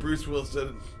on Because there? Bruce Willis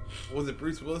didn't. Was it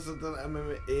Bruce Willis that did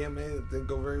the AMA that didn't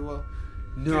go very well?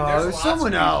 No, there's there's lots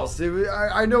someone of people. else.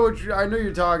 I know I know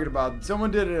you're talking about.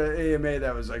 Someone did an AMA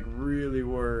that was like really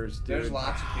worse, dude. There's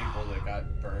lots of people that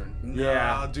got burned. Yeah.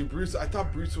 Nah, dude, Bruce. I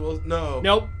thought Bruce Willis. No.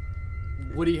 Nope.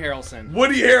 Woody Harrelson.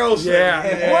 Woody Harrelson. Yeah.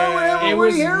 It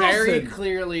Woody was very Harrelson.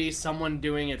 clearly someone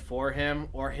doing it for him,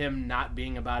 or him not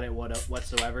being about it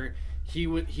whatsoever. He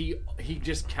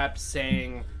just kept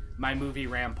saying my movie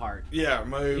Rampart. Yeah,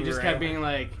 my. He just kept being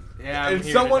like, "Yeah." I'm And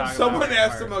here to talk someone about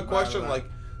asked him a Rampart, question blah, blah, like,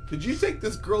 "Did you take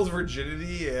this girl's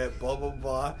virginity at blah blah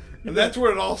blah?" And that's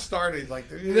where it all started. He's like,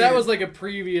 blah. That was like a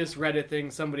previous Reddit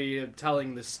thing. Somebody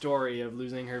telling the story of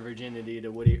losing her virginity to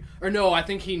Woody. Or no, I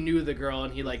think he knew the girl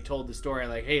and he like told the story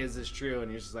like, "Hey, is this true?" And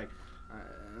he was just like,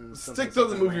 Stick to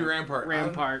the movie Rampart.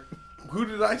 Rampart. Who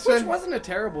did I say? Which wasn't a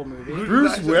terrible movie.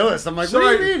 Bruce Willis. I'm like,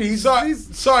 Sorry, what do you mean?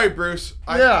 sorry, Bruce.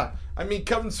 Yeah. I mean,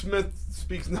 Kevin Smith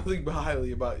speaks nothing but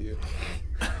highly about you.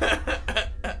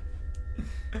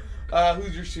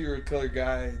 Who's your serial killer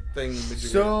guy thing?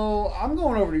 So I'm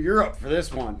going over to Europe for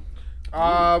this one.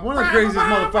 One of the craziest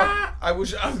motherfuckers. I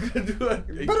wish I was gonna do it.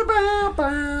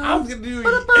 I I was gonna do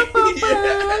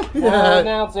it. Now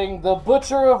announcing the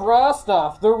Butcher of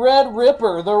Rostov, the Red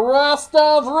Ripper, the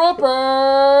Rostov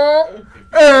Ripper.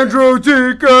 Andrew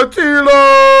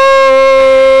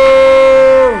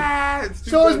Ticatilo!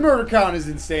 So his murder count is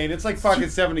insane. It's like fucking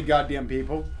 70 goddamn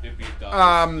people. If he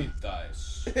dies, he dies.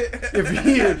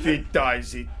 If he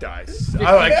dies, he dies.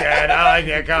 I like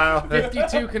that, Kyle.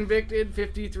 52 convicted,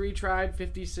 53 tried,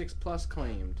 56 plus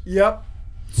claimed. Yep.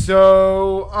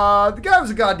 So, the guy was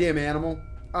a goddamn animal.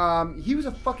 He was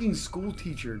a fucking school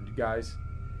teacher, guys.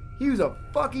 He was a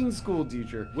fucking school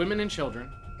teacher. Women and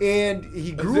children. And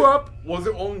he grew up... Was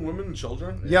it only women and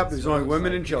children? Yep, it was only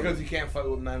women and children. Because he can't fight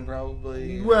with men,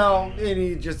 probably. Well, and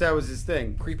he just, that was his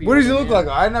thing. Creepy What does he old look man.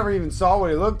 like? I never even saw what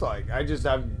he looked like. I've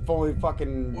only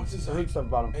fucking What's his heard height? stuff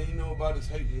about him. And you know about his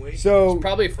height and weight? So,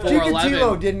 Probably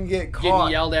Chikatilo 4'11", didn't get getting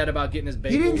caught. yelled at about getting his He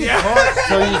bagel. didn't get caught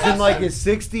so he was in like his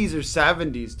 60s or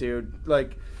 70s, dude.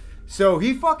 Like, so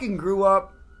he fucking grew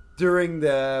up during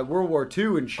the World War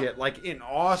II and shit, like in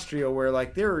Austria, where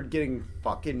like they were getting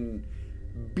fucking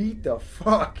beat the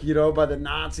fuck, you know, by the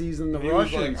Nazis and the He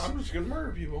was Russians. like, I'm just gonna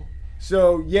murder people.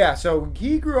 So yeah, so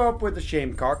he grew up with a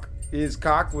shame cock. His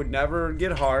cock would never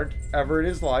get hard ever in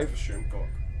his life. Shrimp cock.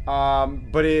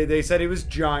 But they said he was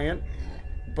giant,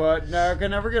 but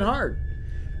could never get hard.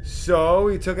 So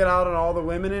he took it out on all the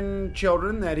women and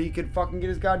children that he could fucking get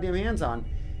his goddamn hands on.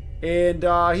 And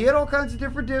he had all kinds of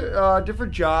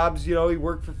different jobs. You know, he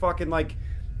worked for fucking like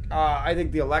I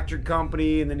think the electric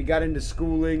company, and then he got into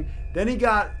schooling. Then he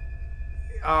got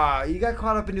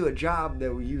caught up into a job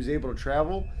that he was able to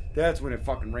travel. That's when it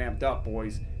fucking ramped up,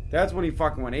 boys. That's when he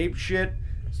fucking went ape shit.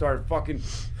 Started fucking.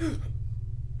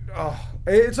 Oh,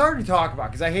 it's hard to talk about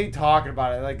because I hate talking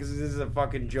about it. Like, 'cause this is a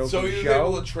fucking joking So he was show.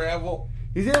 able to travel.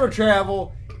 He's able to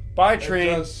travel by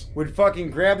train. just- Would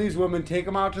fucking grab these women, take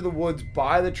them out to the woods,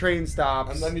 by the train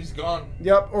stops. And then he's gone.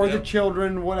 Yep, or the Yep.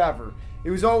 children, whatever. It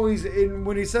was always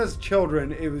when he says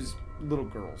children, it was little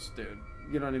girls, dude.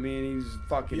 You know what I mean? He was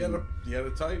fucking. He had a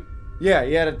type. Yeah,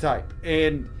 he had a type.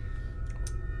 And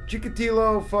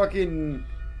Chikatilo fucking.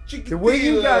 The way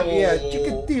you got, yeah,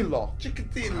 Chikatilo.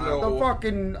 Chikatilo. The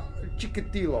fucking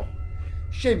Chikatilo.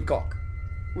 Shamecock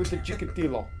with the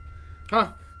Chikatilo.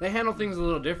 Huh. They handle things a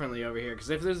little differently over here. Because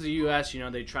if there's the U.S., you know,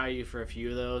 they'd try you for a few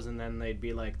of those, and then they'd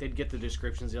be like, they'd get the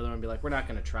descriptions, the other one would be like, we're not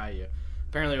going to try you.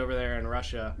 Apparently over there in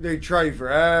Russia, They try you for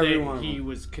everyone. he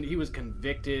was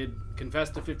convicted,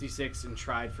 confessed to 56, and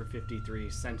tried for 53,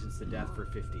 sentenced to death for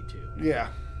 52. Yeah.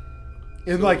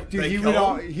 And So like, dude, they he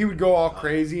kill would him? he would go all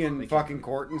crazy in fucking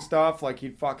court and stuff. Like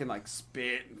he'd fucking like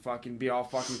spit and fucking be all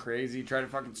fucking crazy, try to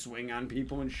fucking swing on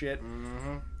people and shit.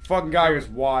 Mm-hmm. Fucking guy was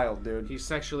wild, dude. He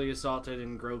sexually assaulted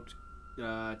and groped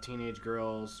teenage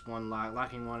girls,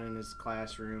 locking one in his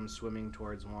classroom, swimming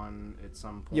towards one at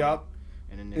some point. Yup.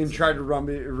 And tried to rub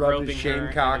his groping shame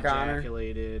her cock and on her.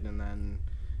 ejaculated, and then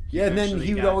Yeah, and then eventually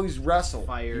he would got always wrestle. He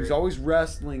fired. was always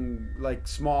wrestling like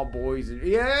small boys.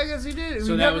 Yeah, I guess he did.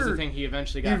 So that was the thing. He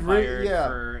eventually got fired yeah.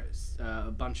 for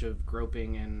a bunch of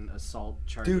groping and assault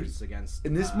charges against.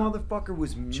 And this motherfucker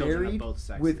was children of married both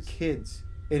sexes. with kids.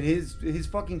 And his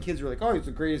fucking kids were like, oh, he's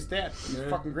the greatest dad. He's a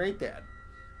fucking great dad.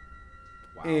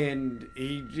 Wow. And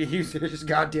he's just a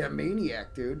goddamn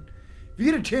maniac, dude. If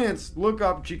you get a chance, look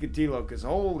up Chikatilo, because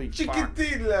holy fuck.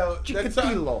 Chikatilo.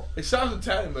 Chikatilo. It sounds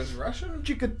Italian, but it's Russian?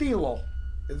 Chikatilo.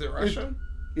 Is it Russian?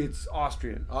 It's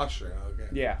Austrian. Austrian, okay.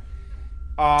 Yeah.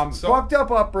 So- Fucked up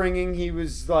upbringing. He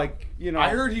was like, you know. I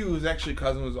heard he was actually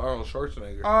cousin with Arnold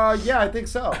Schwarzenegger. Yeah, I think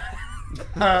so.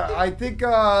 I think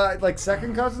like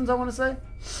second cousins. I want to say.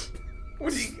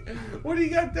 What do you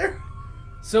got there?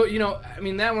 So, you know, I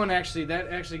mean, that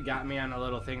actually got me on a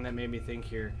little thing that made me think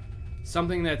here.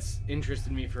 Something that's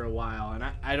interested me for a while, and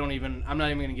I'm not even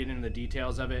going to get into the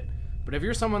details of it, but if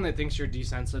you're someone that thinks you're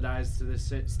desensitized to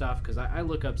this stuff, because I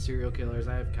look up serial killers,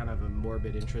 I have kind of a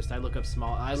morbid interest. I look up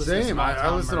I listen to Same. small I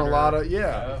town listen to a murder, lot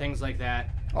of things like that.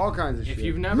 all kinds of If shit.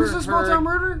 you've never Who's the small heard- town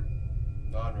murder?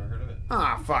 No, I've never heard of it.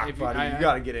 Ah, fuck, If you- buddy. I- You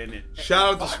got to get in it.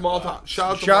 Shout out to small town.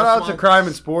 Shout Shout out to small- Crime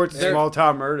and Sports, They're- Small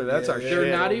Town Murder. That's Yeah, our yeah. shit.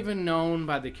 They're not even known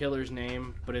by the killer's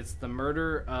name, but it's the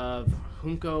murder of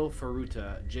Junko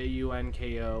Furuta,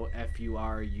 Junko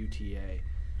Furuta.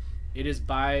 It is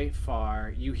by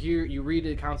far. You read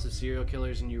accounts of serial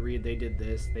killers, and you read they did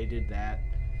this, they did that.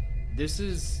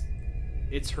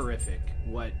 It's horrific.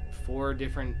 What 4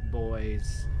 different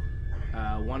boys,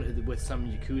 one with some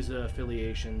Yakuza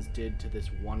affiliations, did to this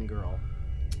one girl.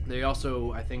 They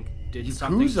also, I think, did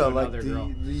something to Yakuza, like another the girl.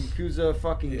 Yakuza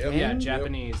fucking gang? Yeah,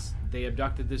 Japanese. They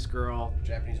abducted this girl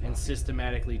Japanese and mafia.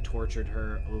 systematically tortured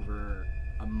her over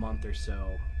a month or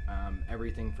so.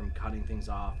 Everything from cutting things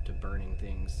off to burning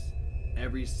things.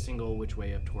 Every single which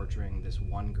way of torturing this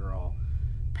one girl.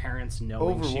 Parents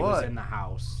knowing Over she was what? in the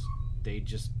house.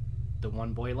 The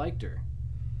one boy liked her.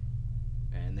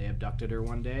 And they abducted her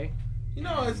one day. You know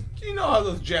how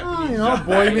those Japanese.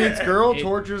 Boy meets girl, It-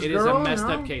 tortures It is girl. a messed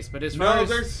no? up case. But as far No,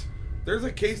 as... there's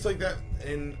a case like that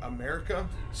in America.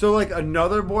 So, like,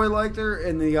 another boy liked her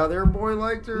and the other boy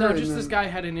liked her? No, and just then- this guy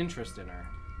had an interest in her.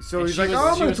 So And he's she like, was- oh,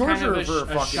 I'm she going was to kind torture of her for a a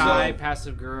fucking shy, So-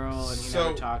 passive girl, and he so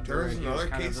never talked to her. there's and he was another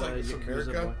kind case of a like this in Yakuza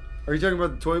America. boy. Are you talking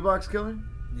about the toy box killer?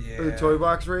 Yeah. Or the toy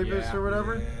box rapist Yeah. or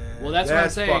whatever? Well, that's what I'm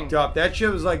saying. fucked up. That shit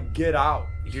was like Get Out,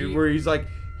 dude, He- where he's like,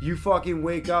 you fucking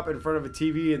wake up in front of a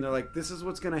TV and they're like, this is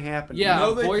what's going to happen. Yeah, You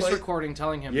know they voice play- recording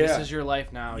telling him, Yeah. this is your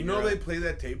life now. You know they play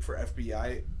that tape for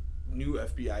new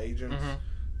FBI agents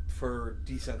for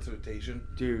desensitization.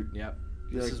 Dude. Yep.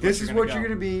 This is what you're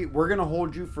going to be. We're going to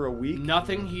hold you for a week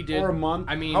Nothing he did. or a month.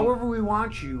 I mean, however we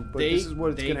want you, but this is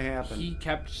what it's going to happen. He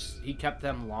kept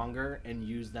them longer and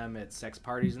used them at sex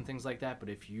parties and things like that. But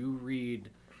if you read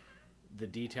the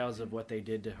details of what they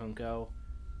did to Junko,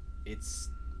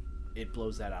 it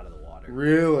blows that out of the water.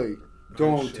 Really?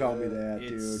 Don't shit. tell me that,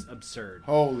 It's dude. absurd.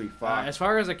 Holy fuck. As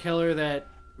far as a killer that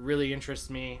really interests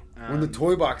me, When the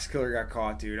toy box killer got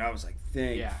caught, dude, I was like,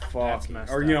 thank Yeah, fuck. that's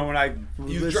messed Or, up. you know, when I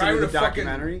He's listened to driving the a fucking-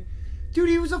 documentary. Dude,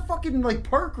 he was a fucking, like,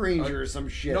 park ranger or some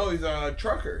shit. No, he's a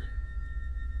trucker.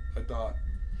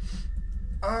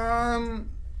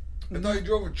 I thought he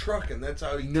drove a truck, and that's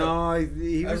how he. No,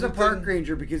 he was a everything- park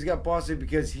ranger because he got busted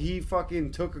because he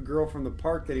fucking took a girl from the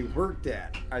park that he worked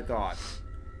at, I thought.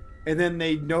 And then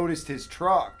they noticed his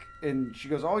truck, and she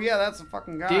goes, oh, yeah, that's the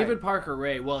fucking guy. David Parker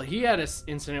Ray. Well, he had an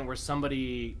incident where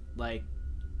somebody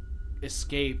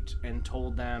escaped and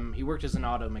told them he worked as an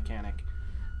auto mechanic.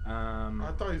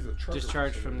 I thought he was a trucker.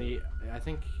 Discharged from the. I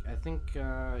think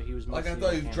he was. Like I mostly a thought he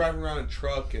was mechanic. driving around a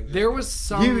truck and. There was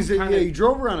some. He was kind he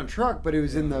drove around a truck, but it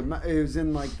was in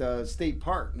like the state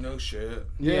park. No shit.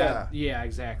 Yeah,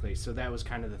 exactly. So that was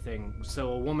kind of the thing.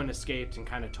 So a woman escaped and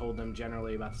kind of told them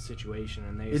generally about the situation,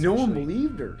 and they. And no one essentially-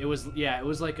 believed her. It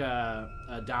was like a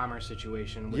Dahmer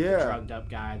situation with Yeah. the drugged up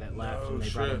guy that left, Oh, and they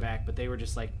brought him shit. back, but they were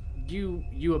just like, you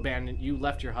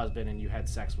left your husband and you had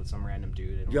sex with some random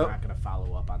dude, and Yep. we're not gonna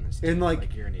follow up on this. And dude.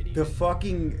 like you're an idiot.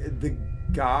 the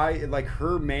guy, like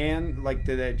her man, like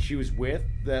that she was with,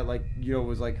 that like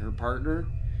was like her partner.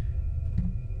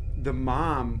 The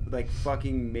mom like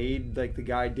fucking made like the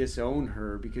guy disown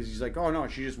her because he's like, oh no,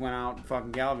 she just went out and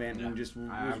fucking gallivanted and just was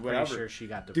I'm whatever. pretty sure she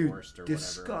got Dude, divorced or whatever.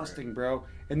 disgusting, bro.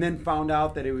 And then found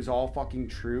out that it was all fucking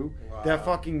true. Wow. That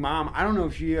fucking mom. I don't know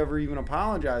if she ever even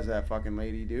apologized to that fucking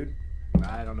lady, dude.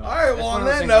 I don't know. All right, That's well, one on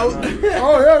of those that things I'm note- not-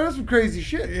 Oh yeah, that's some crazy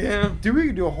shit. Yeah. Dude, we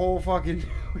could do a whole fucking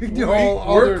we could do a We-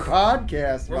 whole we're- other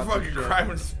podcast. We're about this fucking shit. crime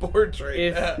and sports right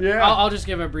If now. Yeah. I'll just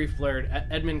give a brief blurb.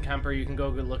 Edmund Kemper, you can go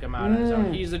look him out on his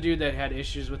own. He's a dude that had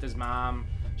issues with his mom.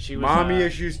 She was Mommy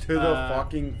issues to the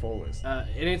fucking fullest. and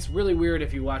it's really weird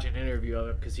if you watch an interview of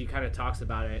it because he kind of talks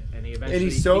about it, and he eventually. And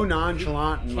he's so he-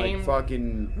 nonchalant and came- like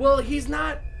fucking. Well, he's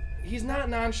not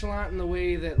nonchalant in the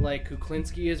way that like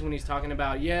Kuklinski is when he's talking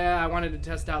about. Yeah, I wanted to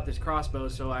test out this crossbow,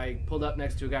 so I pulled up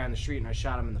next to a guy on the street and I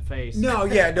shot him in the face. No,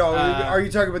 yeah, no. Uh, Are you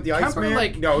talking about the Kemper,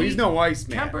 Iceman? No, he's no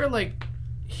Iceman. Kemper,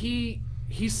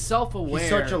 he's self-aware. He's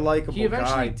such a likable He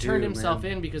eventually guy, turned too, himself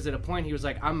man. in because at a point he was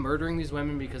like, "I'm murdering these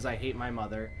women because I hate my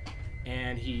mother,"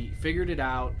 and he figured it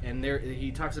out. And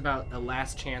he talks about a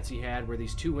last chance he had where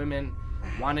these two women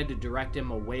wanted to direct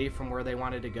him away from where they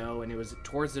wanted to go, and it was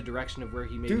towards the direction of where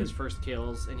he made Dude. his first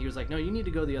kills. And he was like, "No, you need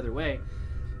to go the other way."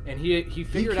 And he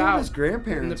figured killed out his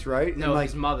grandparents, right? No, And, like,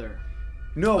 his mother.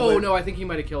 No, Oh but no, I think he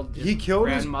might have killed his he killed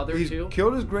grandmother his, too. He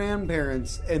killed his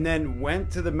grandparents and then went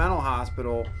to the mental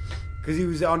hospital because he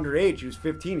was underage. He was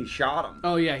 15. He shot him.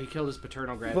 Oh yeah, he killed his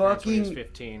paternal grandparents when he was Fucking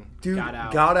 15. Dude got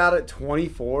out. at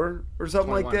 24 or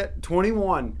something like 21. that.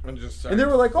 21. I'm just And they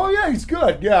were like, "Oh yeah, he's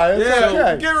good. Yeah, it's yeah,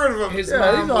 okay." get rid of him. His Yeah,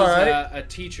 mom he's was alright. a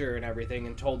teacher and everything,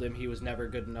 and told him he was never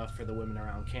good enough for the women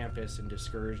around campus, and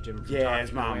discouraged him from Yeah, talking his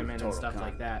to mom was a women and total stuff cunt.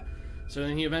 like that. So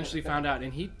then he eventually found out,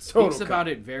 and he Total speaks about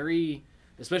it very,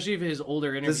 especially of his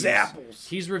older interviews. Zappos.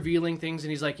 He's revealing things, and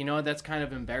he's like, you know what, that's kind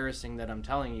of embarrassing that I'm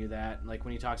telling you that. Like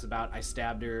when he talks about, I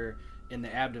stabbed her in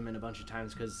the abdomen a bunch of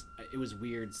times because it was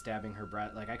weird stabbing her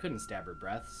breast. Like I couldn't stab her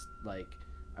breasts. Like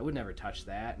I would never touch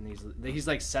that. And he's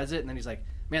like says it, and then he's like,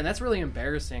 man, that's really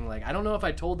embarrassing. Like I don't know if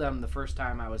I told them the first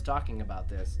time I was talking about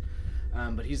this.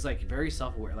 But he's like very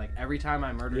self-aware. Like every time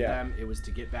I murdered them, it was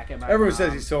to get back at my Everyone mom.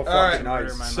 says he's so All right, fucking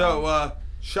nice. So,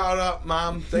 shout out,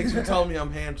 Mom. Thanks for telling me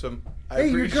I'm handsome. I Hey,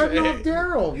 you're appreciate cutting off it.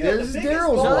 Daryl. You have This is the biggest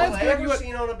Daryl's balls that's I've good. ever What-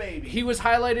 seen on a baby. He was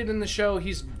highlighted in the show.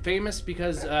 He's famous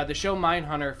because the show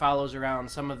Mindhunter follows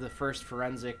around some of the first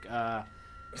forensic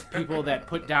people that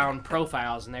put down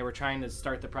profiles, and they were trying to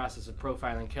start the process of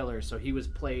profiling killers. So he was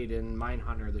played in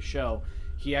Mindhunter, the show.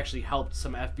 He actually helped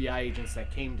some FBI agents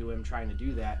that came to him trying to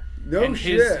do that. No and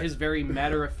shit. His very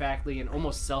matter-of-factly and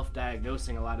almost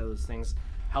self-diagnosing a lot of those things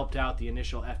helped out the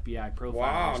initial FBI profilers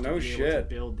Wow, to no be able shit. to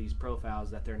build these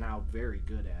profiles that they're now very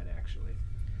good at, actually.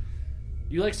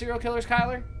 You like serial killers,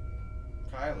 Kyler?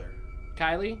 Tyler.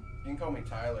 Kylie? You can call me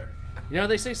Tyler. You know,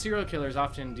 they say serial killers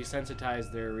often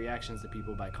desensitize their reactions to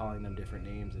people by calling them different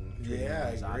names and treating Yeah,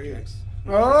 them as I agree. objects.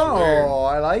 Oh,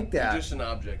 I like You're that. just an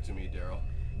object to me, Daryl.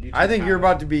 I think you're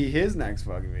about to be his next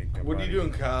fucking victim. What are you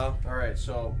doing, Kyle? All right,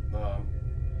 so,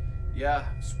 yeah,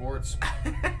 sports.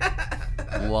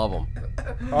 Love them.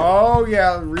 Oh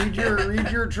yeah, read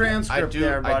your transcript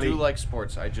there, I buddy. do like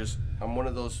sports. I'm one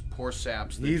of those poor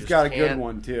saps. That He's just got a good can't-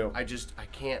 one too. I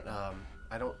can't.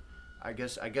 I don't. I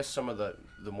guess some of the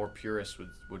more purists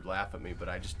would laugh at me, but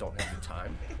I just don't have the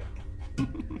time.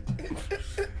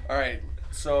 All right,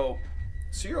 so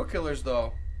serial killers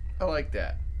though, I like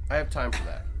that. I have time for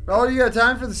that. Oh, you got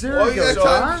time for the serial Oh, you killers?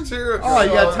 got time huh? for serial Oh, you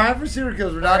got killers. time for serial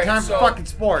killers. We're not Alright, time for so- fucking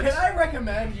sports. Can I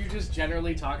recommend you just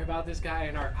generally talk about this guy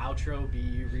and our outro be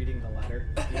you reading the letter,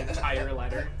 the entire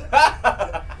letter?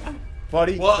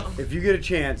 Buddy, Well- if you get a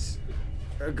chance,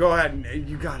 go ahead and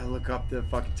you gotta look up the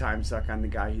fucking time suck on the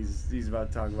guy he's about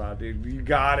to talk about, dude. You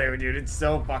got it, dude. It's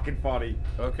so fucking funny.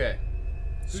 Okay.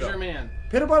 Who's So- your man?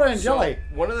 Peanut butter and So, jelly.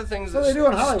 one of the things What that do they do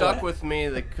in Hollywood? stuck with me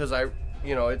because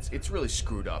it's really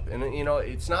screwed up, and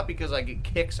it's not because I get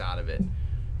kicks out of it.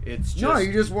 It's just No,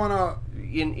 you just wanna.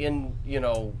 in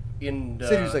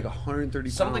Said he was like 130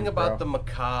 something pounds, about bro. the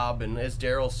macabre, and as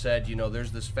Daryl said,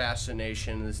 there's this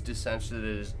fascination, this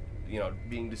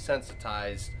being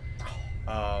desensitized.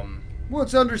 Well,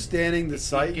 it's understanding the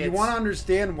site. You gets- want to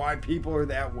understand why people are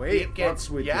that way. It Gets fucks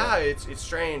with yeah, you. it's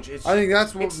strange. It's I think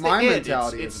that's what it's the my id.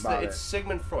 mentality it's is about It's it.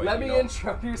 Sigmund Freud. Let me you know?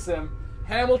 introduce him.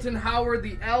 Hamilton Howard,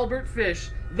 the Albert Fish,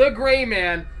 the Gray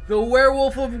Man, the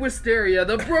Werewolf of Wisteria,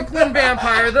 the Brooklyn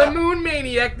Vampire, the Moon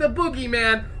Maniac, the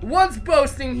Boogeyman, once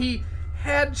boasting he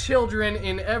had children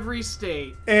in every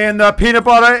state. And the peanut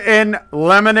butter and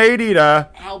lemonade eater.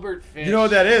 Albert Fish. You know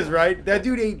what that is, right? That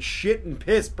dude ain't shit and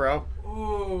piss, bro.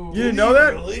 Ooh. You didn't know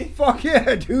that? Really? Fuck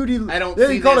yeah, dude. I don't Then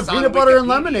see he called it this on peanut butter and Wikipedia.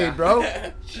 lemonade, bro.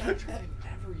 Children in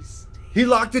every state. He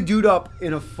locked a dude up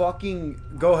in a fucking.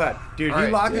 Go ahead, dude. All He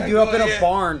right, locked yeah, a dude up go in a ahead.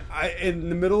 barn in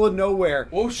the middle of nowhere.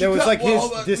 Well, we that should was tell- like well, his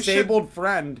hold on, we should- disabled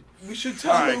friend. We should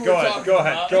tell All them right, what go we're ahead, talking go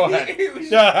ahead, about. go ahead. We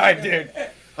should- Yeah, I did.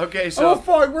 Okay, Oh so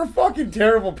fuck, we're fucking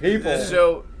terrible people.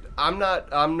 so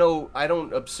I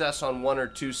don't obsess on one or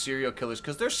two serial killers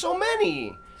because there's so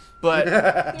many. But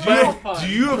Do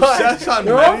you obsess on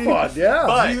They're all many? fun, yeah.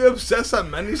 But- Do you obsess on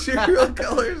many serial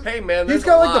killers? hey, man, there's He's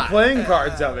got a like lot. the playing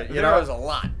cards of it, you There know? was a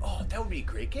lot. Oh, that would be a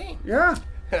great game. Yeah.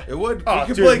 It would. Oh, we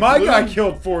could dude, play my Gloom. guy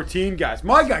killed 14 guys.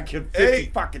 My guy killed 50 Hey.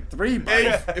 fucking 3, buddy.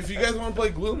 Hey, if you guys want to play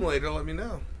Gloom later, let me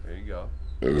know. There you go.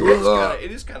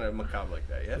 It is kind of macabre like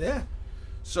that, yeah. Yeah.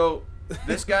 So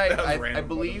this guy, That was I random,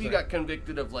 believe but he I'm got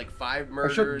convicted of like 5 I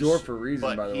murders. shut the door for a reason,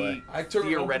 but by the he way. I turned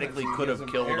it open theoretically because could he have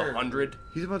was killed impaired. 100.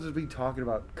 He's about to be talking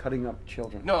about cutting up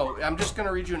children. No, I'm just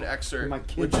gonna read you an excerpt. My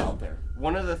kids out there.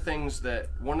 One of the things that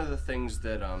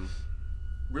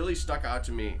really stuck out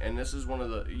to me, and this is one of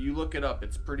the, you look it up,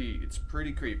 it's pretty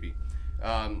creepy.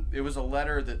 It was a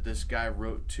letter that this guy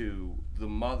wrote to the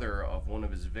mother of one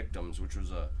of his victims, which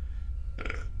was a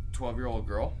 12-year-old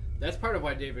girl. That's part of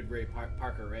why David Ray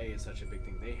Parker Ray is such a big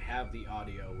thing. They have the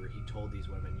audio where he told these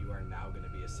women, "You are now going to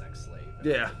be a sex slave." and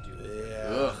Yeah. have to do this." Yeah.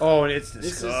 Ugh. Oh, and it's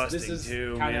This disgusting is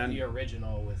too, kind man. of the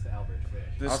original with Albert Fish.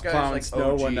 I This was guy's plowing like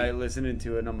snow OG. one night listening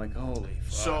to it, and I'm like, holy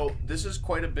fuck. So this is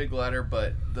quite a big letter,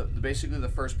 but basically the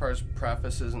first part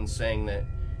prefaces and saying that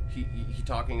he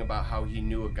talking about how he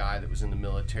knew a guy that was in the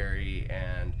military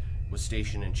and was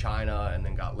stationed in China and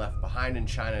then got left behind in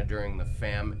China during a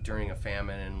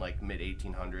famine in like mid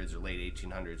 1800s or late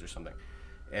 1800s or something,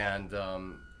 and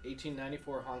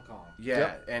 1894 Hong Kong. yeah,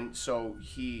 Yep. and so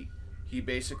he he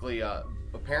basically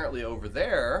apparently over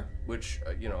there, which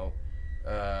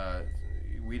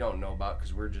we don't know about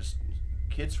because we're just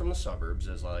kids from the suburbs,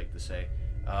 as I like to say.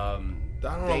 I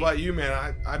don't know about you,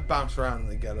 man. I bounce around in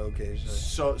the ghetto occasionally.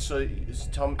 So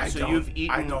tell me. You've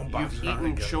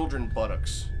eaten children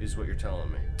buttocks, is what you're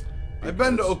telling me. I've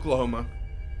been to Oklahoma.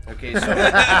 Okay,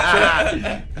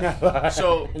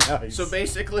 so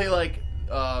basically, like,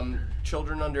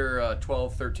 children under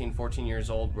 12, 13, 14 years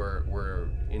old were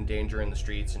in danger in the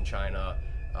streets in China.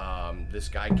 This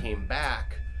guy came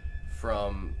back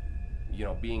from,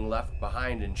 being left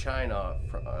behind in China,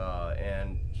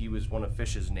 and he was one of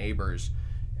Fish's neighbors,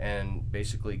 and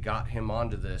basically got him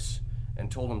onto this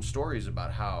and told him stories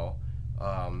about how,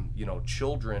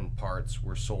 children parts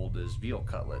were sold as veal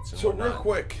cutlets and whatnot. Real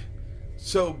quick.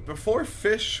 So before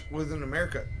Fish was in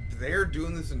America, they're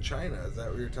doing this in China. Is that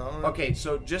what you're telling me? Okay,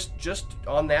 so just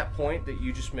on that point that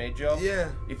you just made, Joe. Yeah.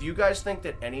 If you guys think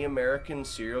that any American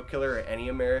serial killer or any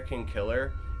American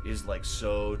killer is like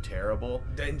so terrible,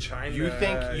 then China. You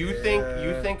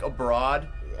think abroad.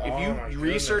 If you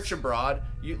research abroad,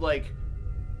 you like.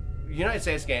 United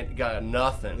States got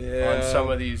nothing on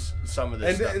some of this stuff.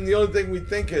 And the only thing we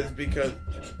think is because.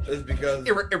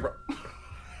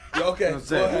 Okay,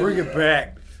 bring it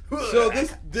back. So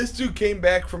this dude came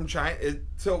back from China.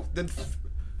 So did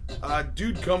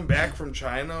dude come back from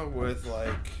China with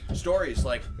like stories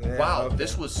like, wow,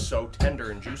 this was so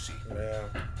tender and juicy. Yeah.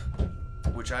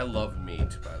 Which I love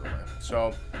meat, by the way.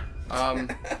 So,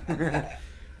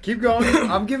 keep going.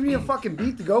 I'm giving you a fucking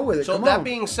beat to go with it. So Come that on.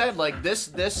 being said, like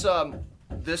this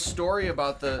story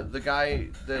about the guy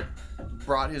that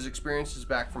brought his experiences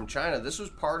back from China, this was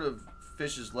part of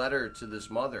Fish's letter to this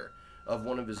mother of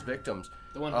one of his victims.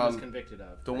 The one he was convicted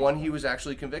of. The one he was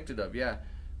actually convicted of, yeah.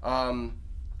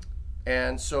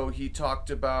 And so he talked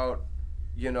about,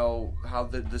 how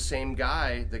the same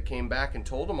guy that came back and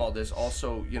told him all this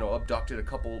also, abducted a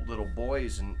couple little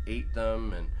boys and ate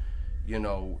them and,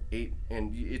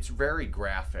 and it's very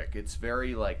graphic. It's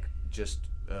very, like, just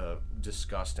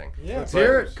disgusting. Yeah, let's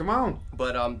hear it. Come on.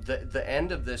 But the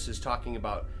end of this is talking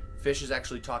about, Fish is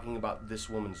actually talking about this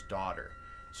woman's daughter.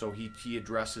 So he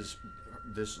addresses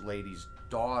this lady's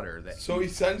daughter that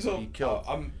he killed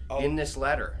in this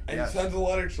letter. And he sends a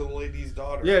letter to the lady's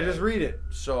daughter. Yeah, just read it.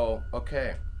 So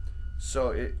okay,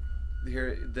 so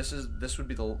this would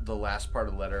be the last part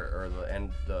of the letter, or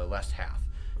the last half.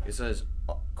 It says,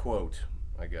 quote,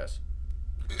 I guess.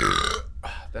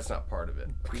 That's not part of it.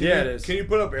 It is. Can you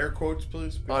put up air quotes,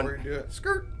 please, before you do it?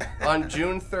 Skirt. On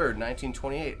June 3rd,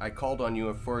 1928, I called on you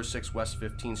at 406 West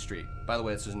 15th Street. By the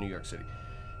way, this is New York City.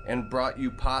 And brought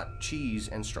you pot, cheese,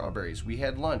 and strawberries. We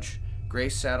had lunch.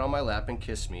 Grace sat on my lap and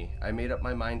kissed me. I made up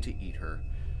my mind to eat her.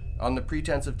 On the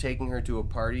pretense of taking her to a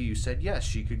party, you said yes,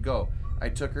 she could go. I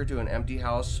took her to an empty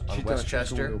house on Westchester. She thought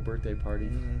she was going to a birthday party.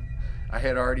 Mm-hmm. I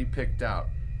had already picked out.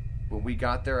 When we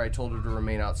got there, I told her to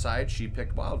remain outside. She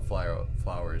picked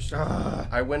wildflowers.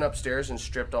 I went upstairs and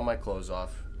stripped all my clothes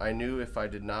off. I knew if I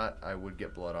did not, I would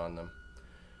get blood on them.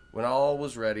 When all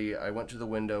was ready, I went to the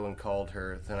window and called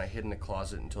her. Then I hid in the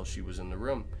closet until she was in the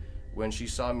room. When she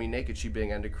saw me naked, she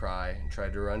began to cry and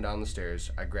tried to run down the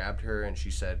stairs. I grabbed her and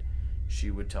she said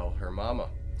she would tell her mama.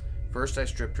 First, I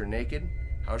stripped her naked.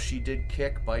 How she did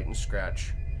kick, bite, and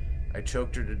scratch. I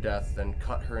choked her to death, then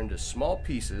cut her into small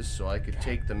pieces so I could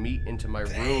take the meat into my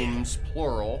rooms,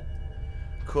 plural,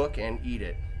 cook and eat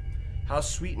it. How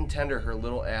sweet and tender her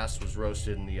little ass was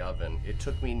roasted in the oven. It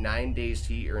took me 9 days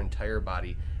to eat her entire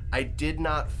body. I did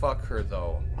not fuck her,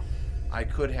 though. I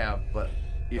could have, but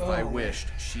if I wished,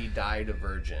 she died a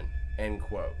virgin. End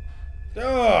quote.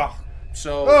 Ugh.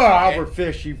 So, Albert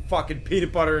Fish, you fucking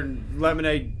peanut butter and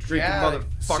lemonade drinking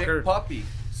motherfucker.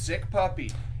 Sick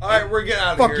puppy. All right, we're getting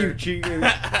out of here. here. Fuck you,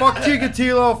 fuck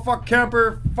Chikatilo, fuck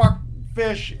Kemper, fuck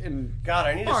Fish, and God,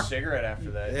 I need a cigarette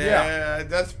after that. Yeah,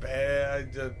 that's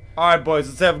bad. All right, boys,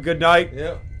 let's have a good night.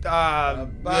 Yep.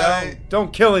 Bye.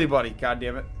 Don't kill anybody,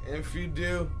 goddammit. If you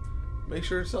do, make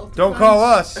sure it's self-defense. Don't call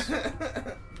us.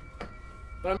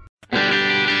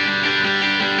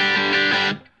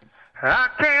 I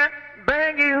can't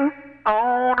bang you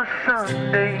on a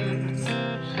Sunday.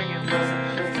 Singing,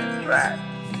 brother, singing, right.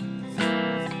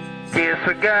 Guess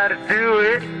we gotta do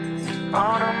it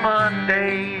on a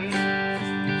Monday.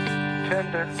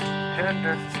 Tender,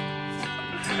 tender.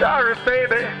 Sorry,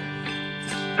 baby,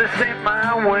 this ain't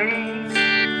my way.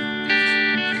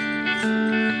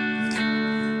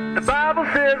 The Bible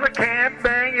says I can't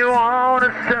bang you on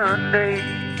a Sunday.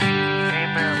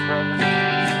 Amen, brother.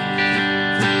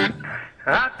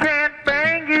 I can't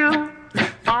bang you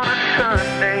on a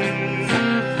Sunday.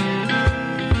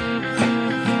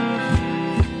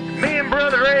 Me and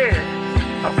Brother Ed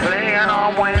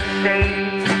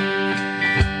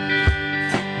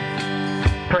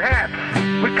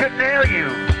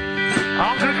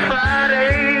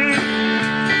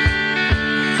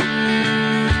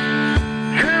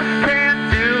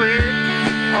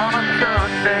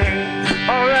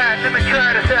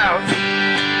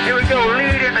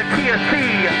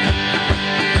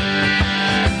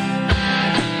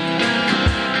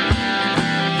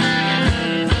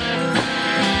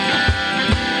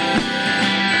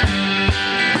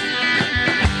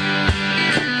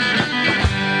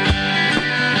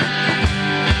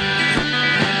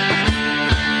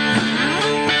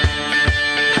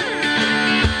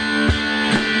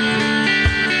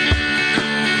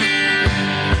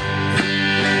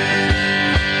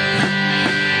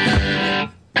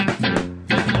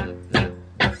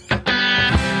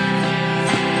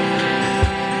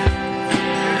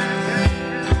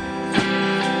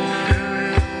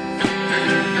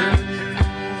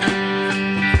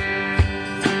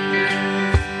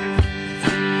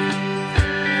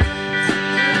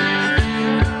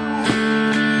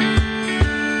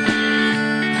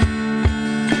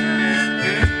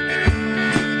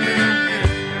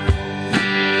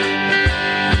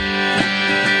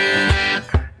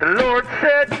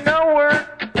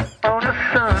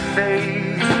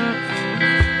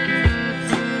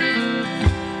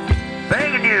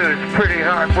it's pretty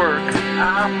hard work,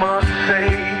 I must say.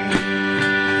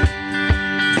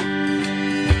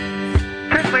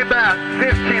 Took me about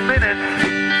 15 minutes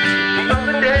of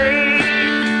the day.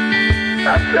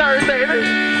 I'm sorry, baby.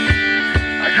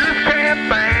 I just can't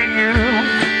bang you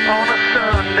on a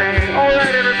Sunday. All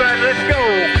right, everybody, let's go.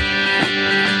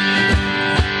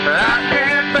 I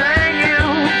can't bang you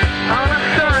on a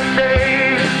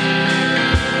Sunday.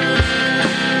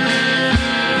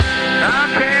 I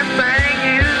can't bang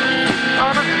you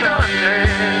on a Sunday.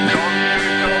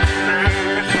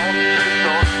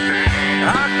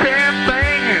 I can't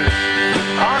bang you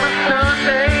on a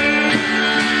Sunday.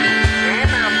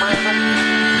 Amen, brother.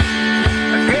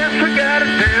 I guess we gotta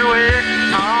do it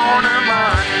on a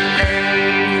Monday.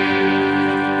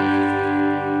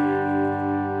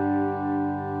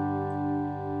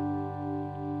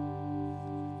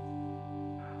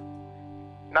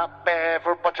 Not bad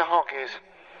for a bunch of honkies.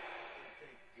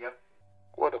 Yep.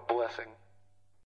 What a blessing.